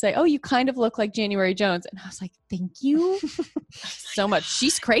sometimes say, "Oh, you kind of look like January Jones," and I was like, "Thank you so much.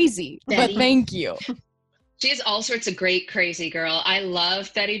 She's crazy, but thank you." She has all sorts of great, crazy girl. I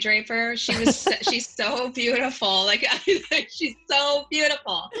love Betty Draper. She's so beautiful. Like, she's so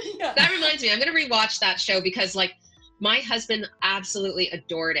beautiful. Yeah. That reminds me, I'm going to rewatch that show because, like, my husband absolutely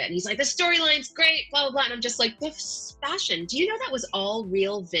adored it. And he's like, the storyline's great, blah, blah, blah. And I'm just like, this fashion. Do you know that was all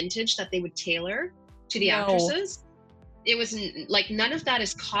real vintage that they would tailor to the actresses? It was like, none of that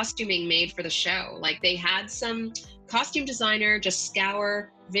is costuming made for the show. Like, they had some costume designer just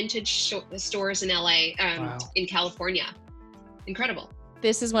scour vintage stores in LA, in California. Incredible.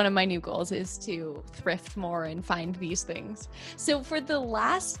 This is one of my new goals, is to thrift more and find these things. So for the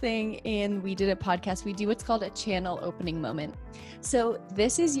last thing in We Did It podcast, we do what's called a channel opening moment. So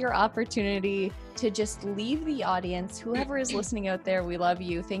this is your opportunity to just leave the audience, whoever is listening out there, we love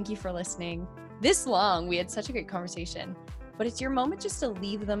you. Thank you for listening this long. We had such a great conversation, but it's your moment just to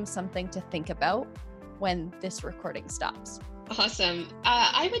leave them something to think about when this recording stops. Awesome.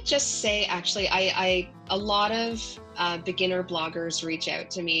 I would just say, actually, a lot of beginner bloggers reach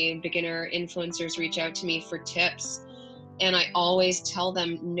out to me, beginner influencers reach out to me for tips. And I always tell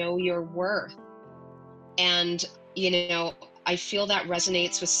them, know your worth. And, you know, I feel that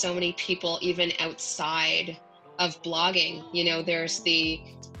resonates with so many people, even outside of blogging. You know, there's the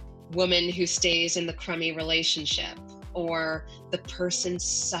woman who stays in the crummy relationship, or the person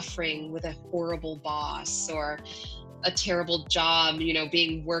suffering with a horrible boss, or a terrible job, you know,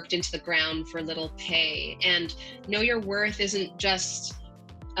 being worked into the ground for little pay. And know your worth isn't just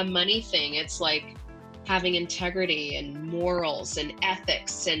a money thing. It's like having integrity and morals and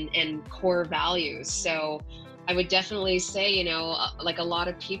ethics and core values. So I would definitely say, you know, like a lot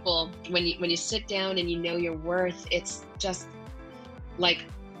of people, when you sit down and you know your worth, it's just like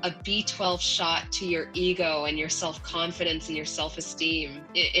a B12 shot to your ego and your self-confidence and your self-esteem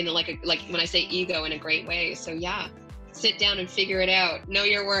in like when I say ego, in a great way. So yeah, sit down and figure it out. Know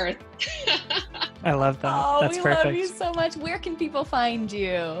your worth. I love that. Oh, that's we perfect. love you so much. Where can people find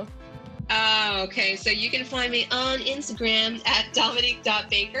you? Oh, okay. So you can find me on Instagram at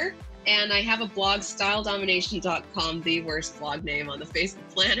Dominique.Baker. And I have a blog, styledomination.com, the worst blog name on the face of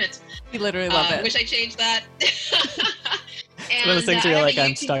the planet. We literally love it. Wish I changed that. It's one of those things where you're like,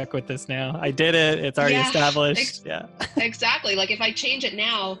 I'm stuck with this now. I did it. It's already established. Exactly. Like if I change it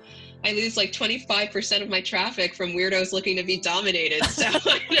now, I lose like 25% of my traffic from weirdos looking to be dominated. So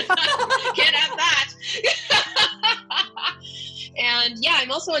can't have that. And yeah,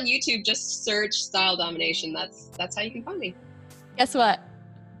 I'm also on YouTube. Just search Style Domination. That's how you can find me. Guess what?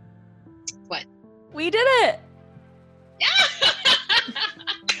 What? We did it. Yeah.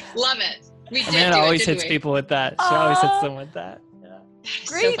 Love it. We did. Amanda always hits people with that. She always hits them with that. Yeah.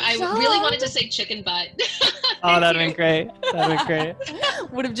 Great I really wanted to say chicken butt. Oh, that'd been great. That'd been great.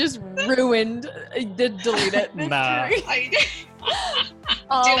 Would have just ruined. I did delete it. Nah.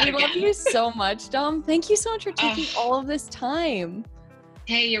 Oh, we love you so much, Dom. Thank you so much for taking all of this time.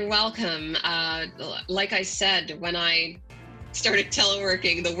 Hey, you're welcome. Like I said, when I started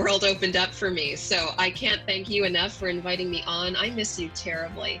teleworking, the world opened up for me. So I can't thank you enough for inviting me on. I miss you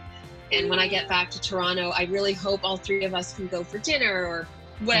terribly. And when I get back to Toronto, I really hope all three of us can go for dinner or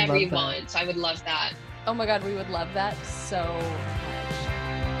whatever you want. I would love that. Oh my God, we would love that so much.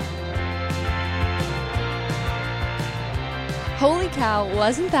 Holy cow,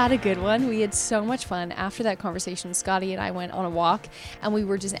 wasn't that a good one? We had so much fun. After that conversation, Scotty and I went on a walk and we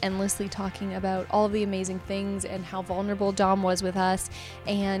were just endlessly talking about all of the amazing things and how vulnerable Dom was with us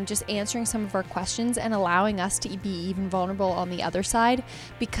and just answering some of our questions and allowing us to be even vulnerable on the other side,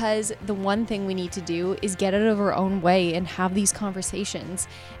 because the one thing we need to do is get out of our own way and have these conversations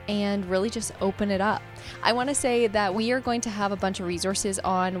and really just open it up. I want to say that we are going to have a bunch of resources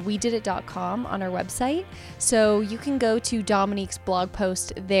on wedidit.com on our website. So you can go to Dom Dominique's blog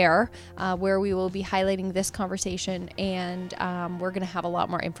post there, where we will be highlighting this conversation, and we're going to have a lot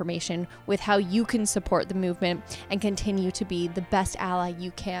more information with how you can support the movement and continue to be the best ally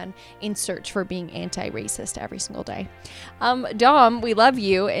you can in search for being anti-racist every single day. Dom, we love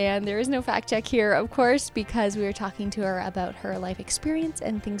you, and there is no fact check here, of course, because we were talking to her about her life experience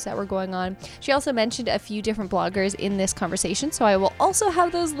and things that were going on. She also mentioned a few different bloggers in this conversation, so I will also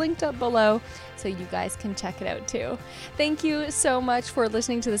have those linked up below so you guys can check it out too. Thank you so much for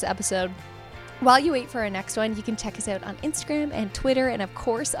listening to this episode. While you wait for our next one, you can check us out on Instagram and Twitter, and of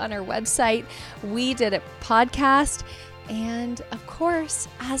course on our website, We Did It Podcast. And of course,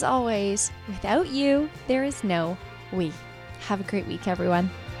 as always, without you, there is no we. Have a great week, everyone.